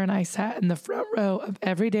 Your mother and I sat in the front row of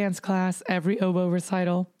every dance class, every oboe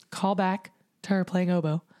recital. Call back to her playing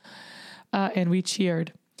oboe. And we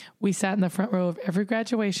cheered. We sat in the front row of every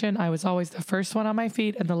graduation. I was always the first one on my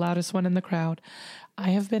feet and the loudest one in the crowd.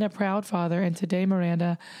 I have been a proud father, and today,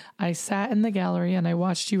 Miranda, I sat in the gallery and I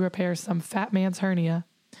watched you repair some fat man's hernia.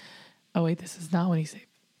 Oh, wait, this is not when he saved.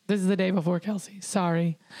 This is the day before Kelsey.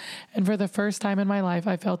 Sorry. And for the first time in my life,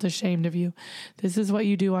 I felt ashamed of you. This is what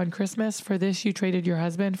you do on Christmas. For this, you traded your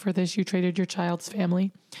husband. For this, you traded your child's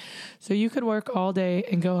family. So you could work all day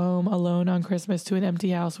and go home alone on Christmas to an empty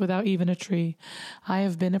house without even a tree. I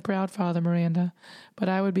have been a proud father, Miranda, but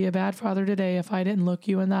I would be a bad father today if I didn't look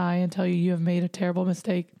you in the eye and tell you you have made a terrible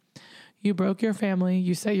mistake. You broke your family.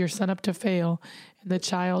 You set your son up to fail. And the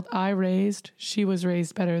child I raised, she was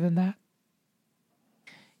raised better than that.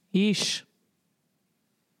 Yeesh.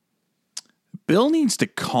 Bill needs to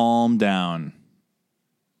calm down.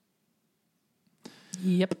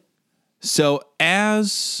 Yep. So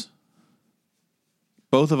as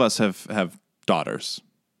both of us have daughters.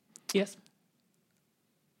 Yes.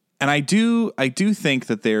 And I do think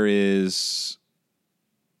that there is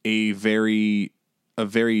there's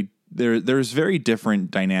very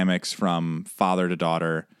different dynamics from father to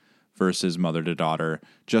daughter versus mother to daughter,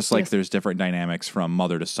 just like there's different dynamics from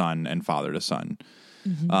mother to son and father to son.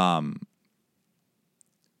 Mm-hmm.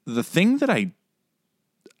 The thing that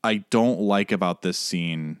I don't like about this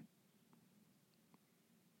scene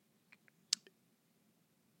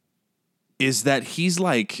is that he's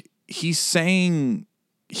saying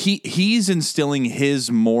he's instilling his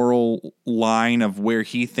moral line of where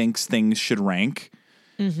he thinks things should rank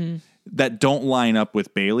that don't line up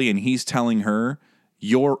with Bailey, and he's telling her,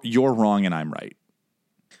 You're wrong and I'm right.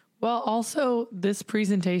 Well, also, this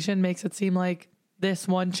presentation makes it seem like this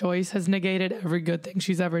one choice has negated every good thing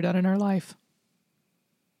she's ever done in her life.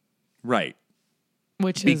 Right.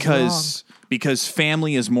 Which is wrong. Because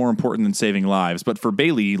family is more important than saving lives. But for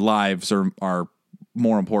Bailey, lives are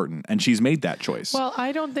more important. And she's made that choice. Well,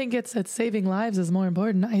 I don't think it's that saving lives is more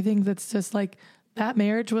important. I think that's just like that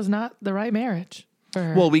marriage was not the right marriage for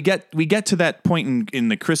her. Well, we get to that point in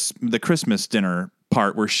the Christmas dinner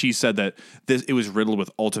part where she said that it was riddled with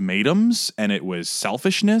ultimatums and it was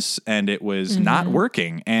selfishness and it was not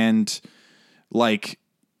working. And like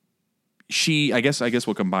I guess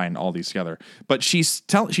we'll combine all these together. But she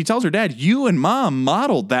tells her dad, you and mom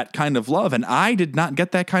modeled that kind of love and I did not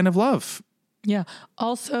get that kind of love. Yeah.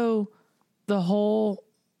 Also,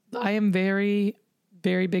 I am very,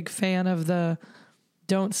 very big fan of the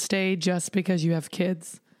don't stay just because you have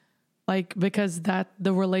kids. Like, because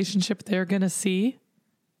the relationship they're going to see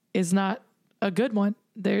is not a good one.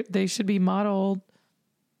 They should be modeled.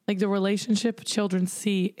 Like, the relationship children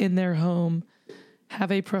see in their home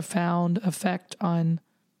have a profound effect on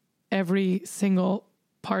every single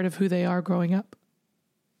part of who they are growing up.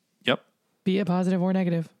 Yep. Be it positive or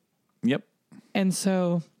negative. Yep. And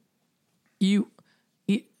so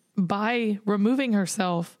by removing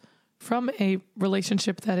herself from a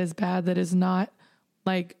relationship that is bad, that is not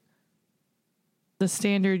like the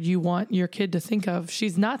standard you want your kid to think of,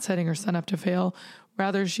 she's not setting her son up to fail.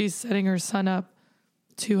 Rather, she's setting her son up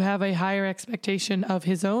to have a higher expectation of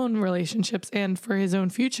his own relationships and for his own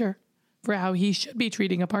future, for how he should be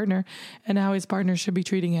treating a partner and how his partner should be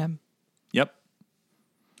treating him. Yep.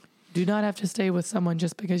 Do not have to stay with someone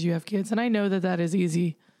just because you have kids. And I know that is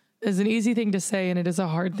easy. It's an easy thing to say, and it is a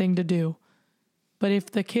hard thing to do. But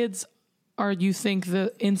if the kids are, you think,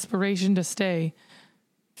 the inspiration to stay,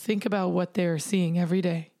 think about what they're seeing every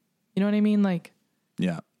day. You know what I mean? Like,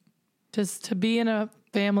 yeah. Just to be in a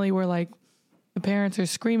family where, like, the parents are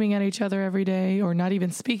screaming at each other every day or not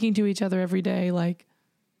even speaking to each other every day, like,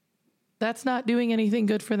 that's not doing anything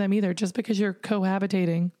good for them either. Just because you're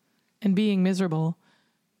cohabitating and being miserable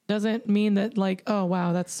doesn't mean that, like, oh,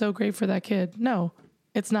 wow, that's so great for that kid. No,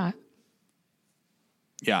 it's not.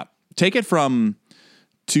 Yeah. Take it from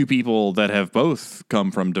two people that have both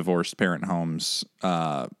come from divorced parent homes,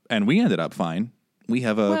 and we ended up fine.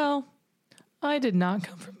 Well, I did not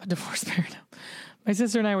come from a divorced parent home. My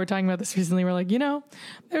sister and I were talking about this recently. We're like,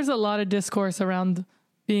 there's a lot of discourse around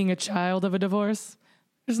being a child of a divorce.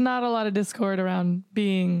 There's not a lot of discord around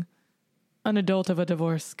being an adult of a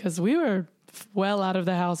divorce, because we were well out of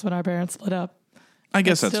the house when our parents split up. I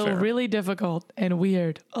guess that's still fair. Really difficult and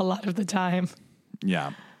weird a lot of the time.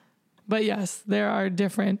 Yeah. But yes, there are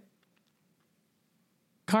different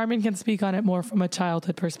Carmen can speak on it more from a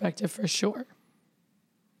childhood perspective for sure.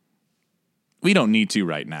 We don't need to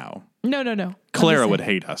right now. No. Clara would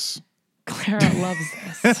hate us. Clara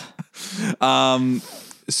loves this.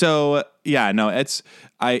 So yeah, no, it's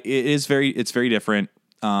very different.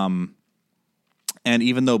 And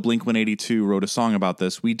even though Blink-182 wrote a song about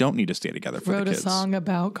this, we don't need to stay together for the kids. Wrote a song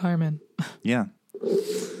about Carmen. Yeah.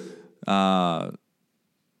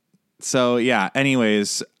 So yeah,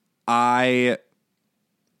 anyways, I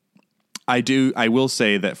will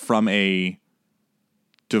say that from a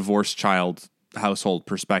divorced child household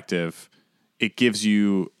perspective, it gives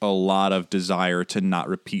you a lot of desire to not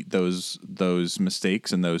repeat those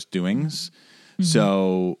mistakes and those doings. Mm-hmm.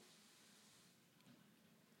 So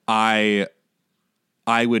I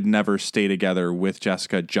would never stay together with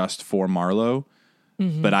Jessica just for Marlo,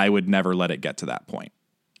 but I would never let it get to that point.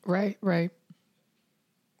 Right.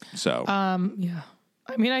 So, yeah.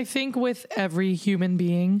 I mean, I think with every human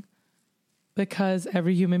being, because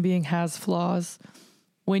every human being has flaws,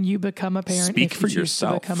 when you become a parent, speak for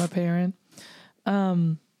yourself. To become a parent,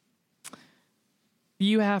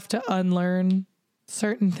 you have to unlearn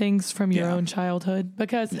certain things from your own childhood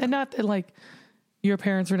because, and not that like your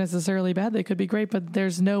parents were necessarily bad. They could be great, but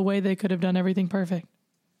there's no way they could have done everything perfect.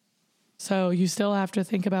 So you still have to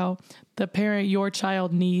think about the parent your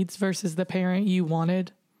child needs versus the parent you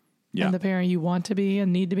wanted and the parent you want to be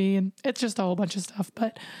and need to be. And it's just a whole bunch of stuff.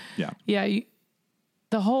 But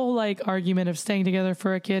the whole like argument of staying together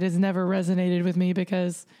for a kid has never resonated with me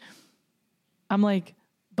because I'm like,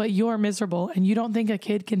 but you're miserable and you don't think a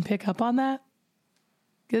kid can pick up on that?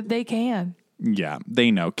 They can. Yeah,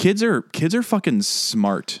 they know. Kids are fucking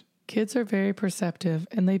smart. Kids are very perceptive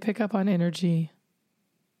and they pick up on energy.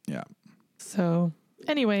 Yeah. So,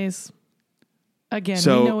 anyways, again,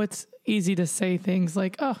 we know it's easy to say things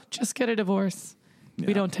like, oh, just get a divorce. Yeah.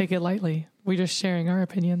 We don't take it lightly. We're just sharing our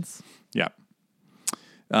opinions. Yeah.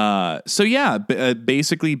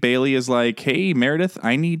 Basically Bailey is like, hey, Meredith,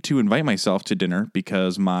 I need to invite myself to dinner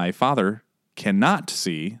because my father cannot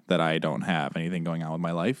see that I don't have anything going on with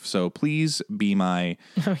my life. So please be my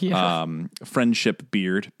friendship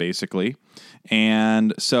beard, basically.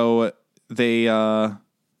 And so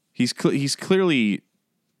he's clearly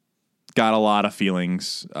got a lot of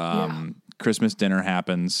feelings. Christmas dinner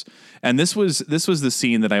happens. And this was the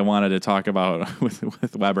scene that I wanted to talk about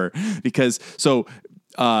with Weber because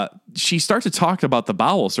she starts to talk about the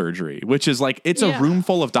bowel surgery, which is like, it's a room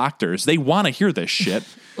full of doctors. They want to hear this shit.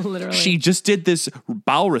 Literally. She just did this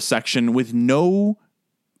bowel resection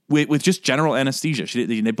with just general anesthesia.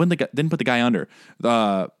 They didn't put the guy under,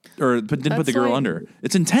 didn't put the girl under.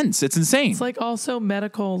 It's intense. It's insane. It's like also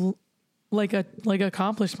medical, like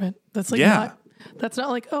accomplishment. That's like, that's not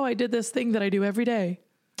like, oh, I did this thing that I do every day.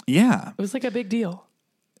 Yeah. It was like a big deal.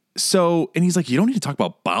 So, and he's like, you don't need to talk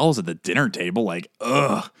about bowels at the dinner table. Like,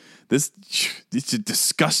 it's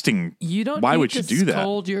disgusting. You don't Why need would to you do that?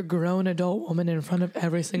 Scold your grown adult woman in front of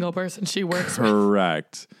every single person she works with.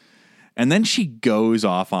 Correct. And then she goes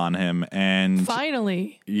off on him and...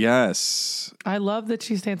 Finally. Yes. I love that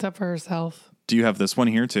she stands up for herself. Do you have this one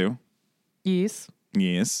here too? Yes.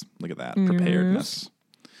 Yes. Look at that. Preparedness.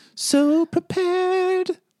 So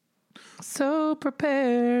prepared. So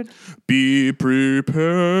prepared. Be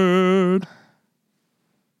prepared.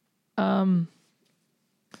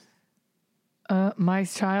 My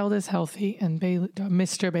child is healthy, and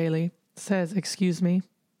Mr. Bailey says, excuse me.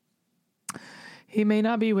 He may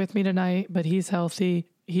not be with me tonight, but he's healthy.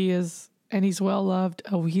 He's well loved.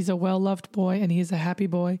 Oh, he's a well-loved boy, and he's a happy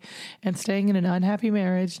boy. And staying in an unhappy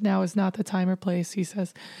marriage now is not the time or place, he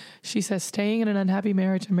says. She says, staying in an unhappy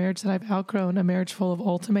marriage, a marriage that I've outgrown, a marriage full of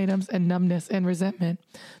ultimatums and numbness and resentment.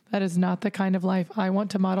 That is not the kind of life I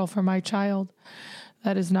want to model for my child.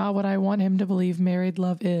 That is not what I want him to believe married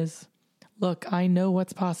love is. Look, I know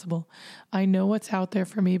what's possible. I know what's out there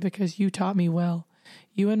for me because you taught me well.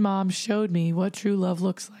 You and Mom showed me what true love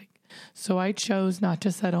looks like. So I chose not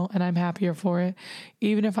to settle, and I'm happier for it.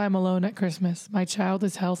 Even if I'm alone at Christmas, my child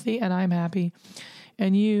is healthy, and I'm happy.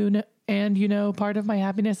 And you know, part of my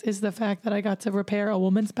happiness is the fact that I got to repair a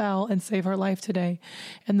woman's bowel and save her life today.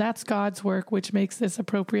 And that's God's work, which makes this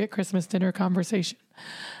appropriate Christmas dinner conversation.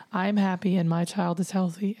 I'm happy, and my child is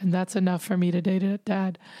healthy, and that's enough for me to date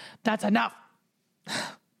Dad. That's enough.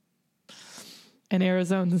 And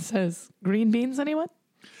Arizona says, green beans, anyone?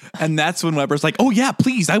 And that's when Weber's like, oh, yeah,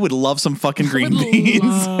 please. I would love some fucking green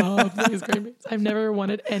beans. Love these green beans. I've never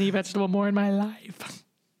wanted any vegetable more in my life.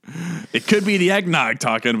 It could be the eggnog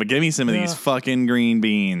talking, but give me some of these fucking green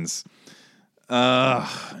beans.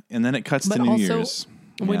 And then it cuts to New Year's.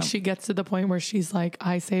 When she gets to the point where she's like,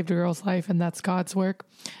 I saved a girl's life and that's God's work,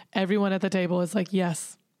 everyone at the table is like,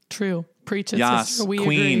 yes, True. Preach it, Yes, sister. We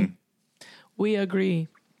queen. agree. We agree.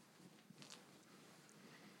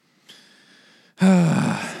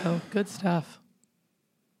 So, good stuff.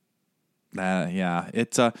 Yeah.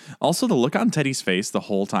 It's also the look on Teddy's face the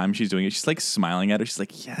whole time she's doing it. She's like smiling at her. She's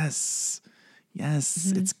like, yes,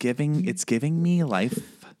 it's giving me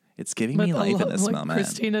life. It's giving me life in this moment.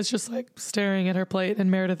 Christina's just like staring at her plate,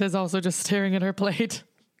 and Meredith is also just staring at her plate.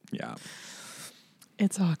 Yeah.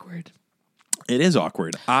 It's awkward. It is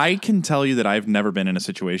awkward. I can tell you that I've never been in a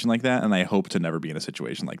situation like that, and I hope to never be in a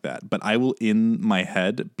situation like that. But I will, in my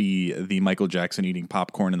head, be the Michael Jackson eating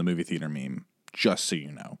popcorn in the movie theater meme, just so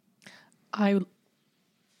you know. I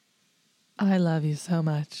love you so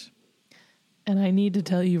much. And I need to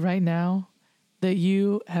tell you right now that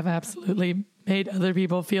you have absolutely made other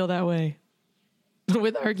people feel that way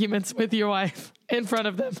with arguments with your wife in front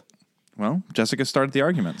of them. Well, Jessica started the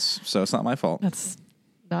arguments, so it's not my fault. That's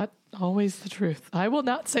not always the truth. I will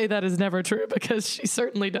not say that is never true because she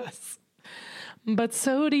certainly does. But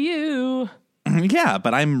so do you. Yeah,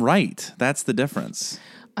 but I'm right. That's the difference.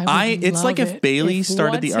 It's like if Bailey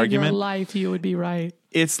started the argument. In your life, you would be right.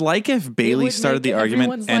 It's like if Bailey started the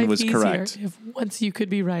argument and was correct. If once you could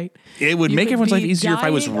be right, it would make everyone's life easier if I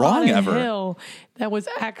was wrong ever. Hill that was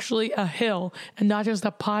actually a hill and not just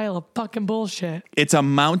a pile of fucking bullshit. It's a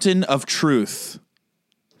mountain of truth.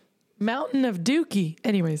 Mountain of Dookie.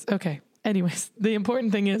 Anyways, the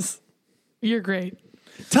important thing is you're great.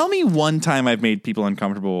 Tell me one time I've made people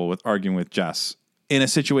uncomfortable with arguing with Jess in a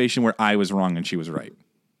situation where I was wrong and she was right.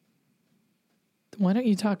 Why don't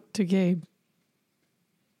you talk to Gabe?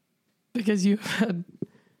 Because you've had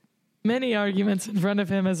many arguments in front of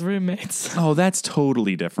him as roommates. Oh, that's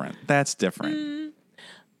totally different. That's different.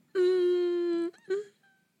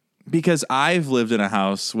 Because I've lived in a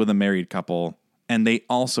house with a married couple and they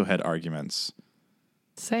also had arguments.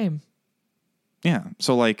 Same. Yeah.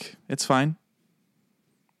 So like, it's fine.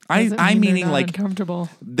 I'm meaning like uncomfortable.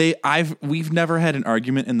 We've never had an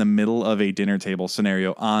argument in the middle of a dinner table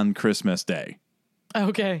scenario on Christmas Day.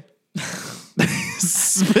 Okay.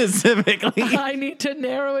 Specifically. I need to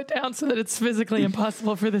narrow it down so that it's physically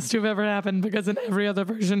impossible for this to have ever happened because in every other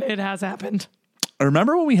version it has happened.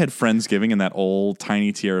 Remember when we had Friendsgiving in that old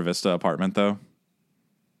tiny Tierra Vista apartment though?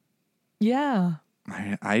 Yeah.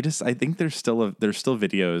 I think there's still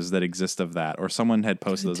videos that exist of that, or someone had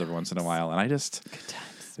posted those every once in a while, and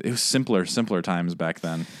it was simpler times back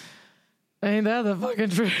then. Ain't that the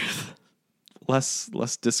fucking truth? Less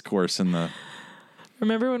discourse in the.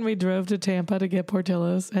 Remember when we drove to Tampa to get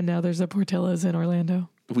Portillo's, and now there's a Portillo's in Orlando?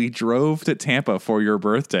 We drove to Tampa for your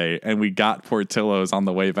birthday, and we got Portillo's on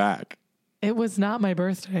the way back. It was not my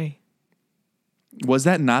birthday. Was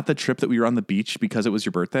that not the trip that we were on the beach because it was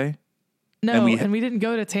your birthday? No, and we didn't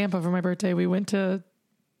go to Tampa for my birthday. We went to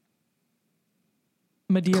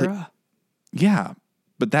Madeira. Yeah,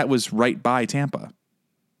 but that was right by Tampa.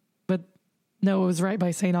 But no, it was right by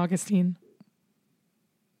St. Augustine.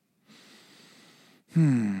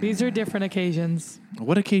 These are different occasions.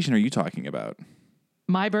 What occasion are you talking about?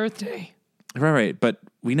 My birthday. Right. But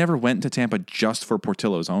we never went to Tampa just for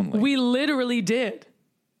Portillo's only. We literally did.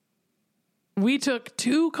 We took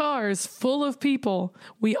 2 cars full of people.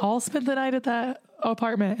 We all spent the night at that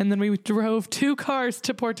apartment, and then we drove 2 cars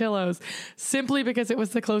to Portillo's simply because it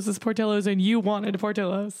was the closest Portillo's and you wanted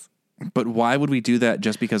Portillo's. But why would we do that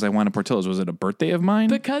just because I wanted Portillo's? Was it a birthday of mine?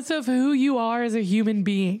 Because of who you are as a human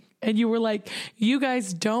being. And you were like, you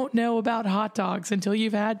guys don't know about hot dogs until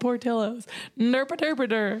you've had Portillo's.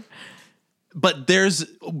 Nerpa. But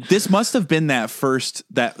this must have been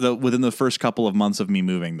within the first couple of months of me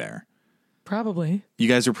moving there. Probably. You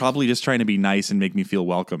guys are probably just trying to be nice and make me feel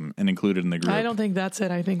welcome and included in the group. I don't think that's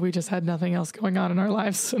it. I think we just had nothing else going on in our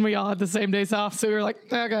lives, and we all had the same days off. So we were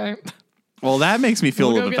like, okay. Well, that makes me feel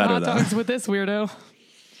a little bit better, though. Hot dogs with this weirdo.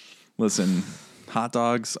 Listen, hot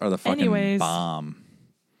dogs are the fucking bomb.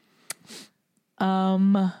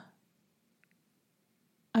 My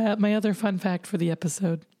other fun fact for the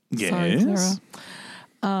episode. Yes. Sorry,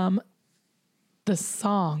 Clara. The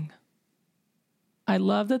song. I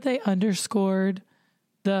love that they underscored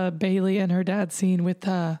the Bailey and her dad scene with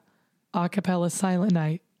the a cappella Silent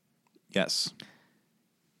Night. Yes.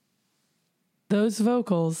 Those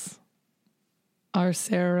vocals are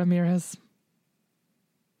Sarah Ramirez.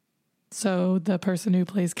 So the person who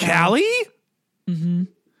plays Callie? Mm-hmm.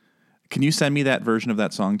 Can you send me that version of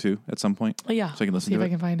that song too at some point? Yeah. So I can listen to it. See it. if I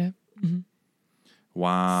can find it. Mm-hmm.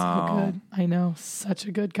 Wow. So good. I know. Such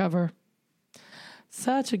a good cover.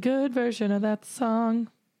 Such a good version of that song.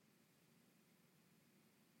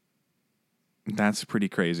 That's pretty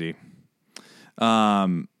crazy.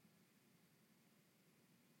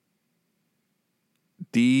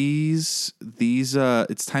 These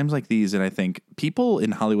it's times like these, and I think people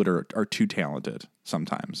in Hollywood are too talented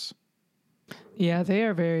sometimes. Yeah, they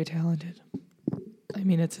are very talented. I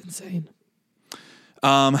mean, it's insane.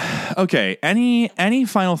 Okay. Any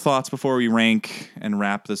final thoughts before we rank and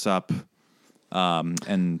wrap this up?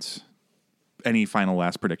 And any final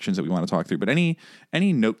last predictions that we want to talk through? But any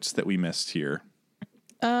notes that we missed here?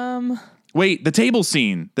 Wait, the table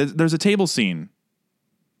scene. There's a table scene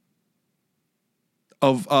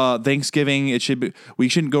of Thanksgiving. We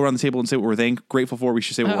shouldn't go around the table and say what we're grateful for. We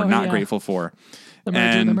should say what we're not grateful for. The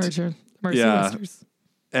merger. Mercy.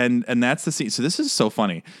 And that's the scene. So this is so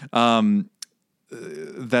funny.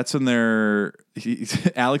 That's when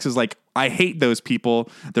Alex is like, I hate those people.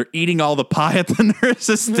 They're eating all the pie at the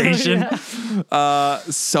nurse's station.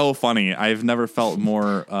 So funny. I've never felt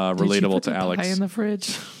more relatable to Alex. Pie in the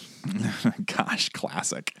fridge. Gosh,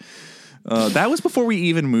 classic. That was before we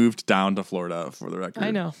even moved down to Florida, for the record.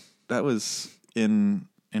 I know. That was in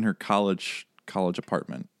her college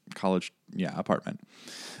apartment. Apartment.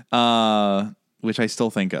 Which I still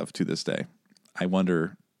think of to this day. I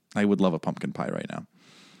would love a pumpkin pie right now.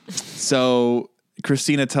 So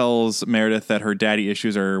Christina tells Meredith that her daddy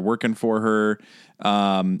issues are working for her.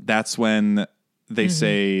 That's when they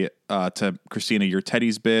say to Christina, "You're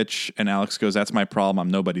Teddy's bitch," and Alex goes, "That's my problem. I'm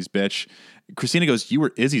nobody's bitch." Christina goes, "You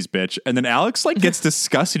were Izzy's bitch," and then Alex gets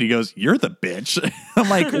disgusted. He goes, "You're the bitch." I'm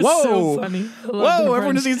like, "Whoa, so funny. Whoa!"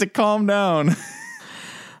 Everyone just needs to calm down.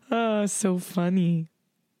 Oh, so funny.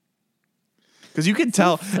 Because you can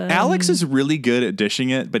tell Alex is really good at dishing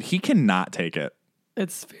it, but he cannot take it.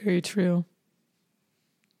 It's very true.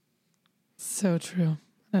 So true.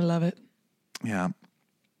 I love it. Yeah.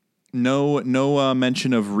 No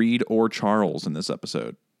mention of Reed or Charles in this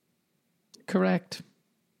episode. Correct.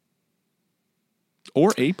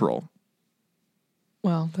 Or April.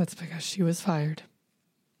 Well, that's because she was fired.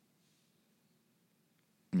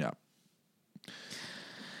 Yeah.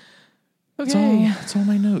 Okay. That's all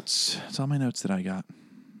my notes. That's all my notes that I got.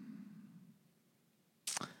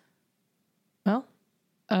 Well,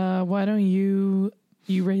 why don't you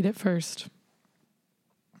rate it first?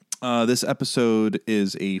 This episode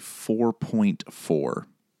is a 4.4.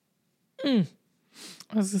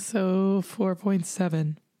 So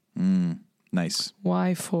 4.7. Nice.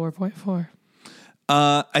 Why 4.4?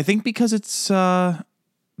 I think because it's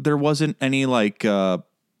there wasn't any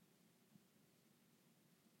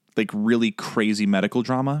really crazy medical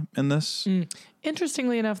drama in this.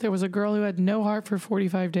 Interestingly enough, there was a girl who had no heart for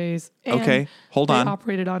 45 days. And okay, hold on. They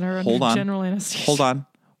operated on her under general anesthesia.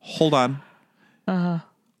 Hold on.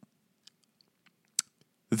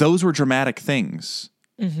 Those were dramatic things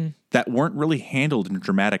that weren't really handled in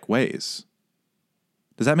dramatic ways.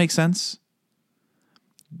 Does that make sense?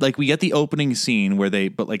 Like, we get the opening scene where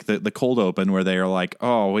the cold open where they are like,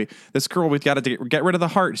 "Oh, this girl, we've got to get rid of the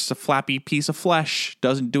heart. It's a flappy piece of flesh.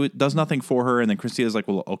 Does nothing for her." And then Christina's like,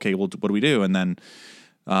 "Well, okay, well, what do we do?" And then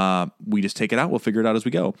we just take it out. We'll figure it out as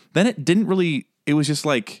we go. Then it didn't really. It was just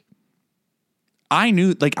like, I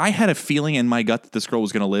knew, I had a feeling in my gut that this girl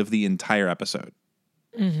was going to live the entire episode.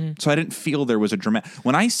 So I didn't feel there was a dramatic.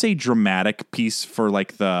 When I say dramatic piece for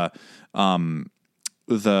the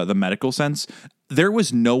medical sense, there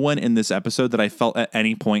was no one in this episode that I felt at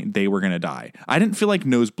any point they were going to die. I didn't feel like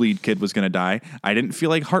Nosebleed Kid was going to die. I didn't feel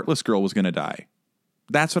like Heartless Girl was going to die.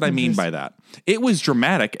 That's what I mean by that. It was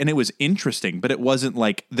dramatic and it was interesting, but it wasn't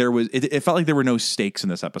like there was. It felt like there were no stakes in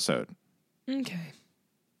this episode. Okay.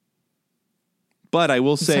 But I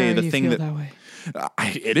will say the thing that way.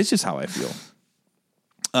 It is just how I feel.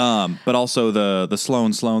 But also the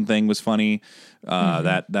Sloan thing was funny.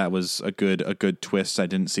 That was a good twist. I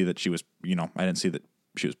didn't see that she was, I didn't see that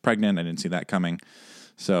she was pregnant. I didn't see that coming.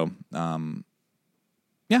 So,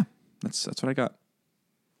 yeah, that's what I got.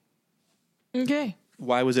 Okay.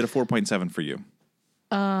 Why was it a 4.7 for you?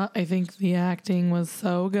 I think the acting was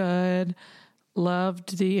so good.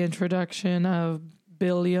 Loved the introduction of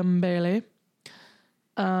Billiam Bailey.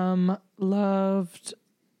 Loved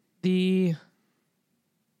the.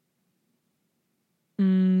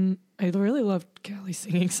 I really loved Callie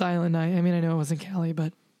singing Silent Night. I mean, I know it wasn't Callie,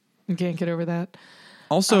 but I can't get over that.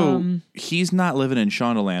 Also, he's not living in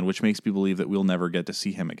Shondaland, which makes me believe that we'll never get to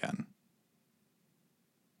see him again.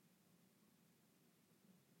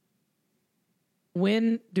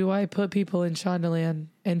 When do I put people in Shondaland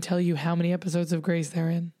and tell you how many episodes of Grace they're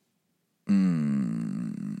in?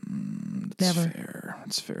 That's Never. fair.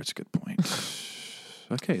 That's fair. It's a good point.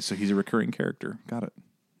 Okay, so he's a recurring character. Got it.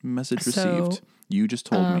 Message received. You just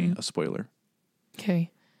told me a spoiler.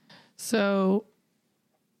 Okay. So,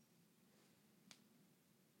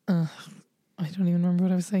 I don't even remember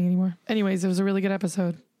what I was saying anymore. Anyways, it was a really good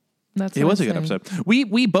episode. It was a good episode.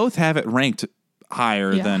 We both have it ranked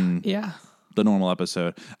higher than the normal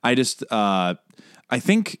episode. I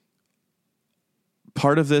think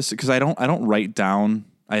part of this, because I don't write down,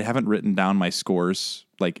 I haven't written down my scores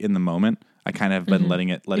like in the moment. I kind of have been letting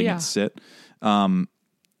it sit.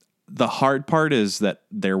 The hard part is that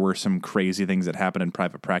there were some crazy things that happened in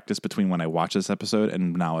private practice between when I watched this episode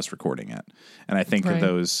and now us recording it. And I think that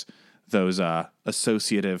those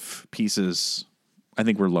associative pieces, I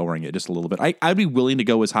think we're lowering it just a little bit. I'd be willing to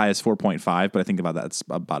go as high as 4.5, but I think that's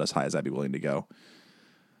about as high as I'd be willing to go.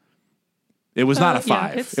 It was not a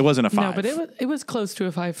 5. It wasn't a 5. No, but it was close to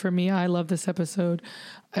a 5 for me. I love this episode,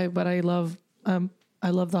 but I love the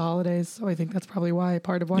holidays, so I think that's probably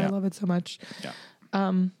part of why I love it so much. Yeah.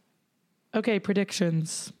 Okay,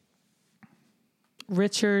 predictions.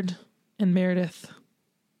 Richard and Meredith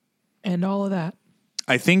and all of that.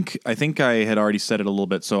 I think I had already said it a little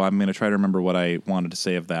bit, so I'm going to try to remember what I wanted to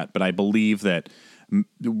say of that. But I believe that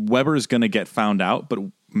Weber is going to get found out, but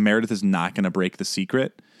Meredith is not going to break the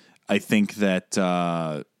secret. I think that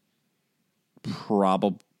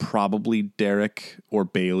probably Derek or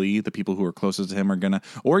Bailey, the people who are closest to him, are going to,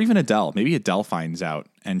 or even Adele. Maybe Adele finds out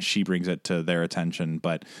and she brings it to their attention.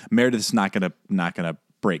 But Meredith's not going to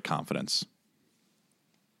break confidence.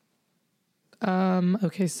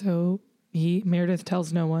 Okay, so Meredith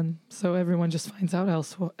tells no one, so everyone just finds out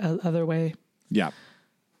other way. Yeah.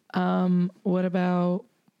 What about,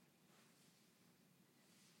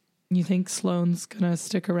 you think Sloane's gonna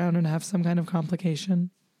stick around and have some kind of complication?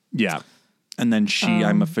 Yeah. And then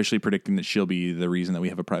I'm officially predicting that she'll be the reason that we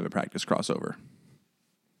have a private practice crossover.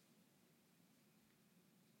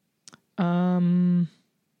 Owen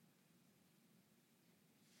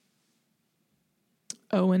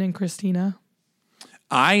and Christina.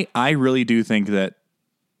 I really do think that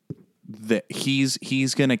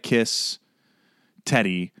he's gonna kiss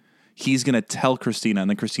Teddy. He's gonna tell Christina, and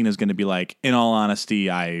then Christina's gonna be like, "In all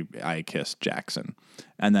honesty, I kissed Jackson,"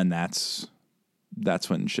 and then that's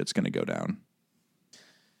when shit's gonna go down.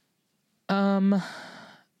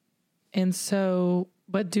 And so,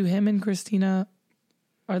 but do him and Christina,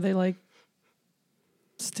 are they like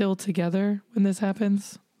still together when this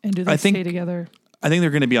happens? And do they stay together? I think they're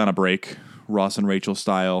gonna be on a break. Ross and Rachel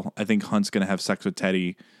style. I think Hunt's going to have sex with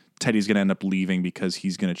Teddy. Teddy's going to end up leaving because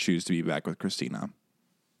he's going to choose to be back with Christina.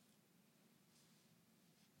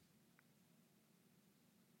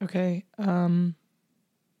 Okay. Is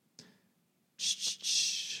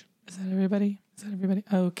that everybody?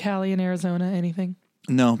 Oh, Callie in Arizona. Anything?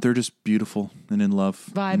 No, they're just beautiful and in love.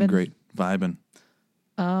 Vibing. And great. Vibing.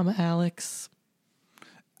 Alex.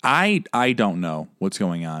 I don't know what's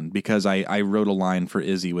going on because I wrote a line for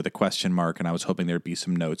Izzy with a question mark and I was hoping there'd be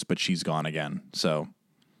some notes, but she's gone again. So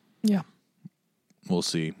yeah, we'll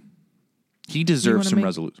see. He deserves some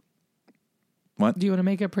resolution. What? Do you want to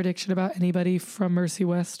make a prediction about anybody from Mercy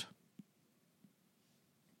West?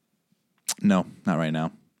 No, not right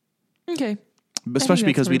now. Okay. Especially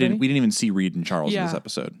because we didn't even see Reed and Charles in this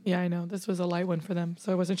episode. Yeah, I know. This was a light one for them.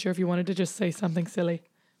 So I wasn't sure if you wanted to just say something silly.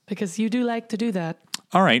 Because you do like to do that.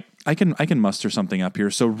 All right. I can muster something up here.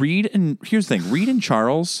 So here's the thing. Reed and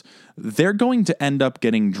Charles, they're going to end up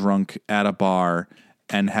getting drunk at a bar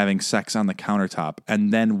and having sex on the countertop.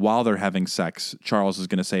 And then while they're having sex, Charles is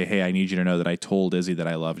going to say, "Hey, I need you to know that I told Izzy that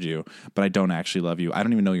I loved you, but I don't actually love you. I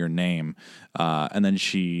don't even know your name." And then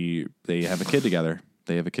they have a kid together.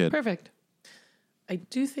 They have a kid. Perfect. I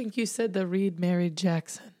do think you said that Reed married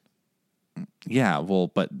Jackson. Yeah, well,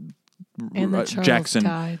 but and that Charles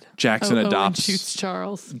died. Jackson adopts. Owen shoots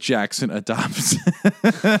Charles. Jackson adopts.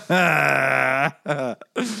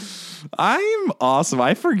 I'm awesome.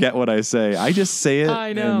 I forget what I say. I just say it.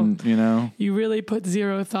 I know. And, you really put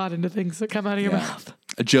zero thought into things that come out of your mouth.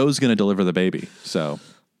 Joe's going to deliver the baby. So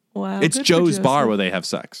wow, it's Joe's bar where they have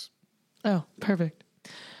sex. Oh, perfect.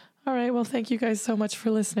 All right. Well, thank you guys so much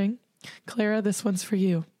for listening. Clara, this one's for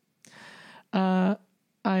you.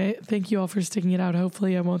 I thank you all for sticking it out.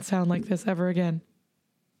 Hopefully I won't sound like this ever again.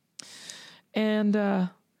 And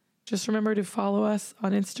just remember to follow us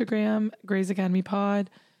on Instagram, Grey's Academy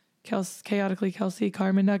Pod, Chaotically Kelsey,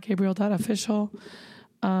 Carmen.Gabriel.official.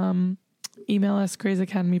 Email us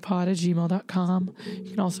graysacademypod@gmail.com.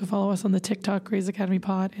 You can also follow us on the TikTok, Grey's Academy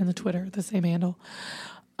Pod, and the Twitter, the same handle.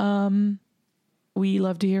 We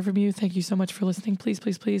love to hear from you. Thank you so much for listening. Please,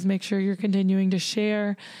 please, please make sure you're continuing to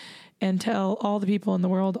share and tell all the people in the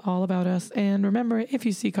world all about us. And remember, if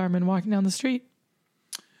you see Carmen walking down the street,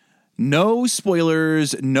 no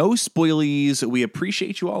spoilers, no spoilies. We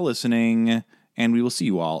appreciate you all listening, and we will see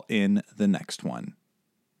you all in the next one.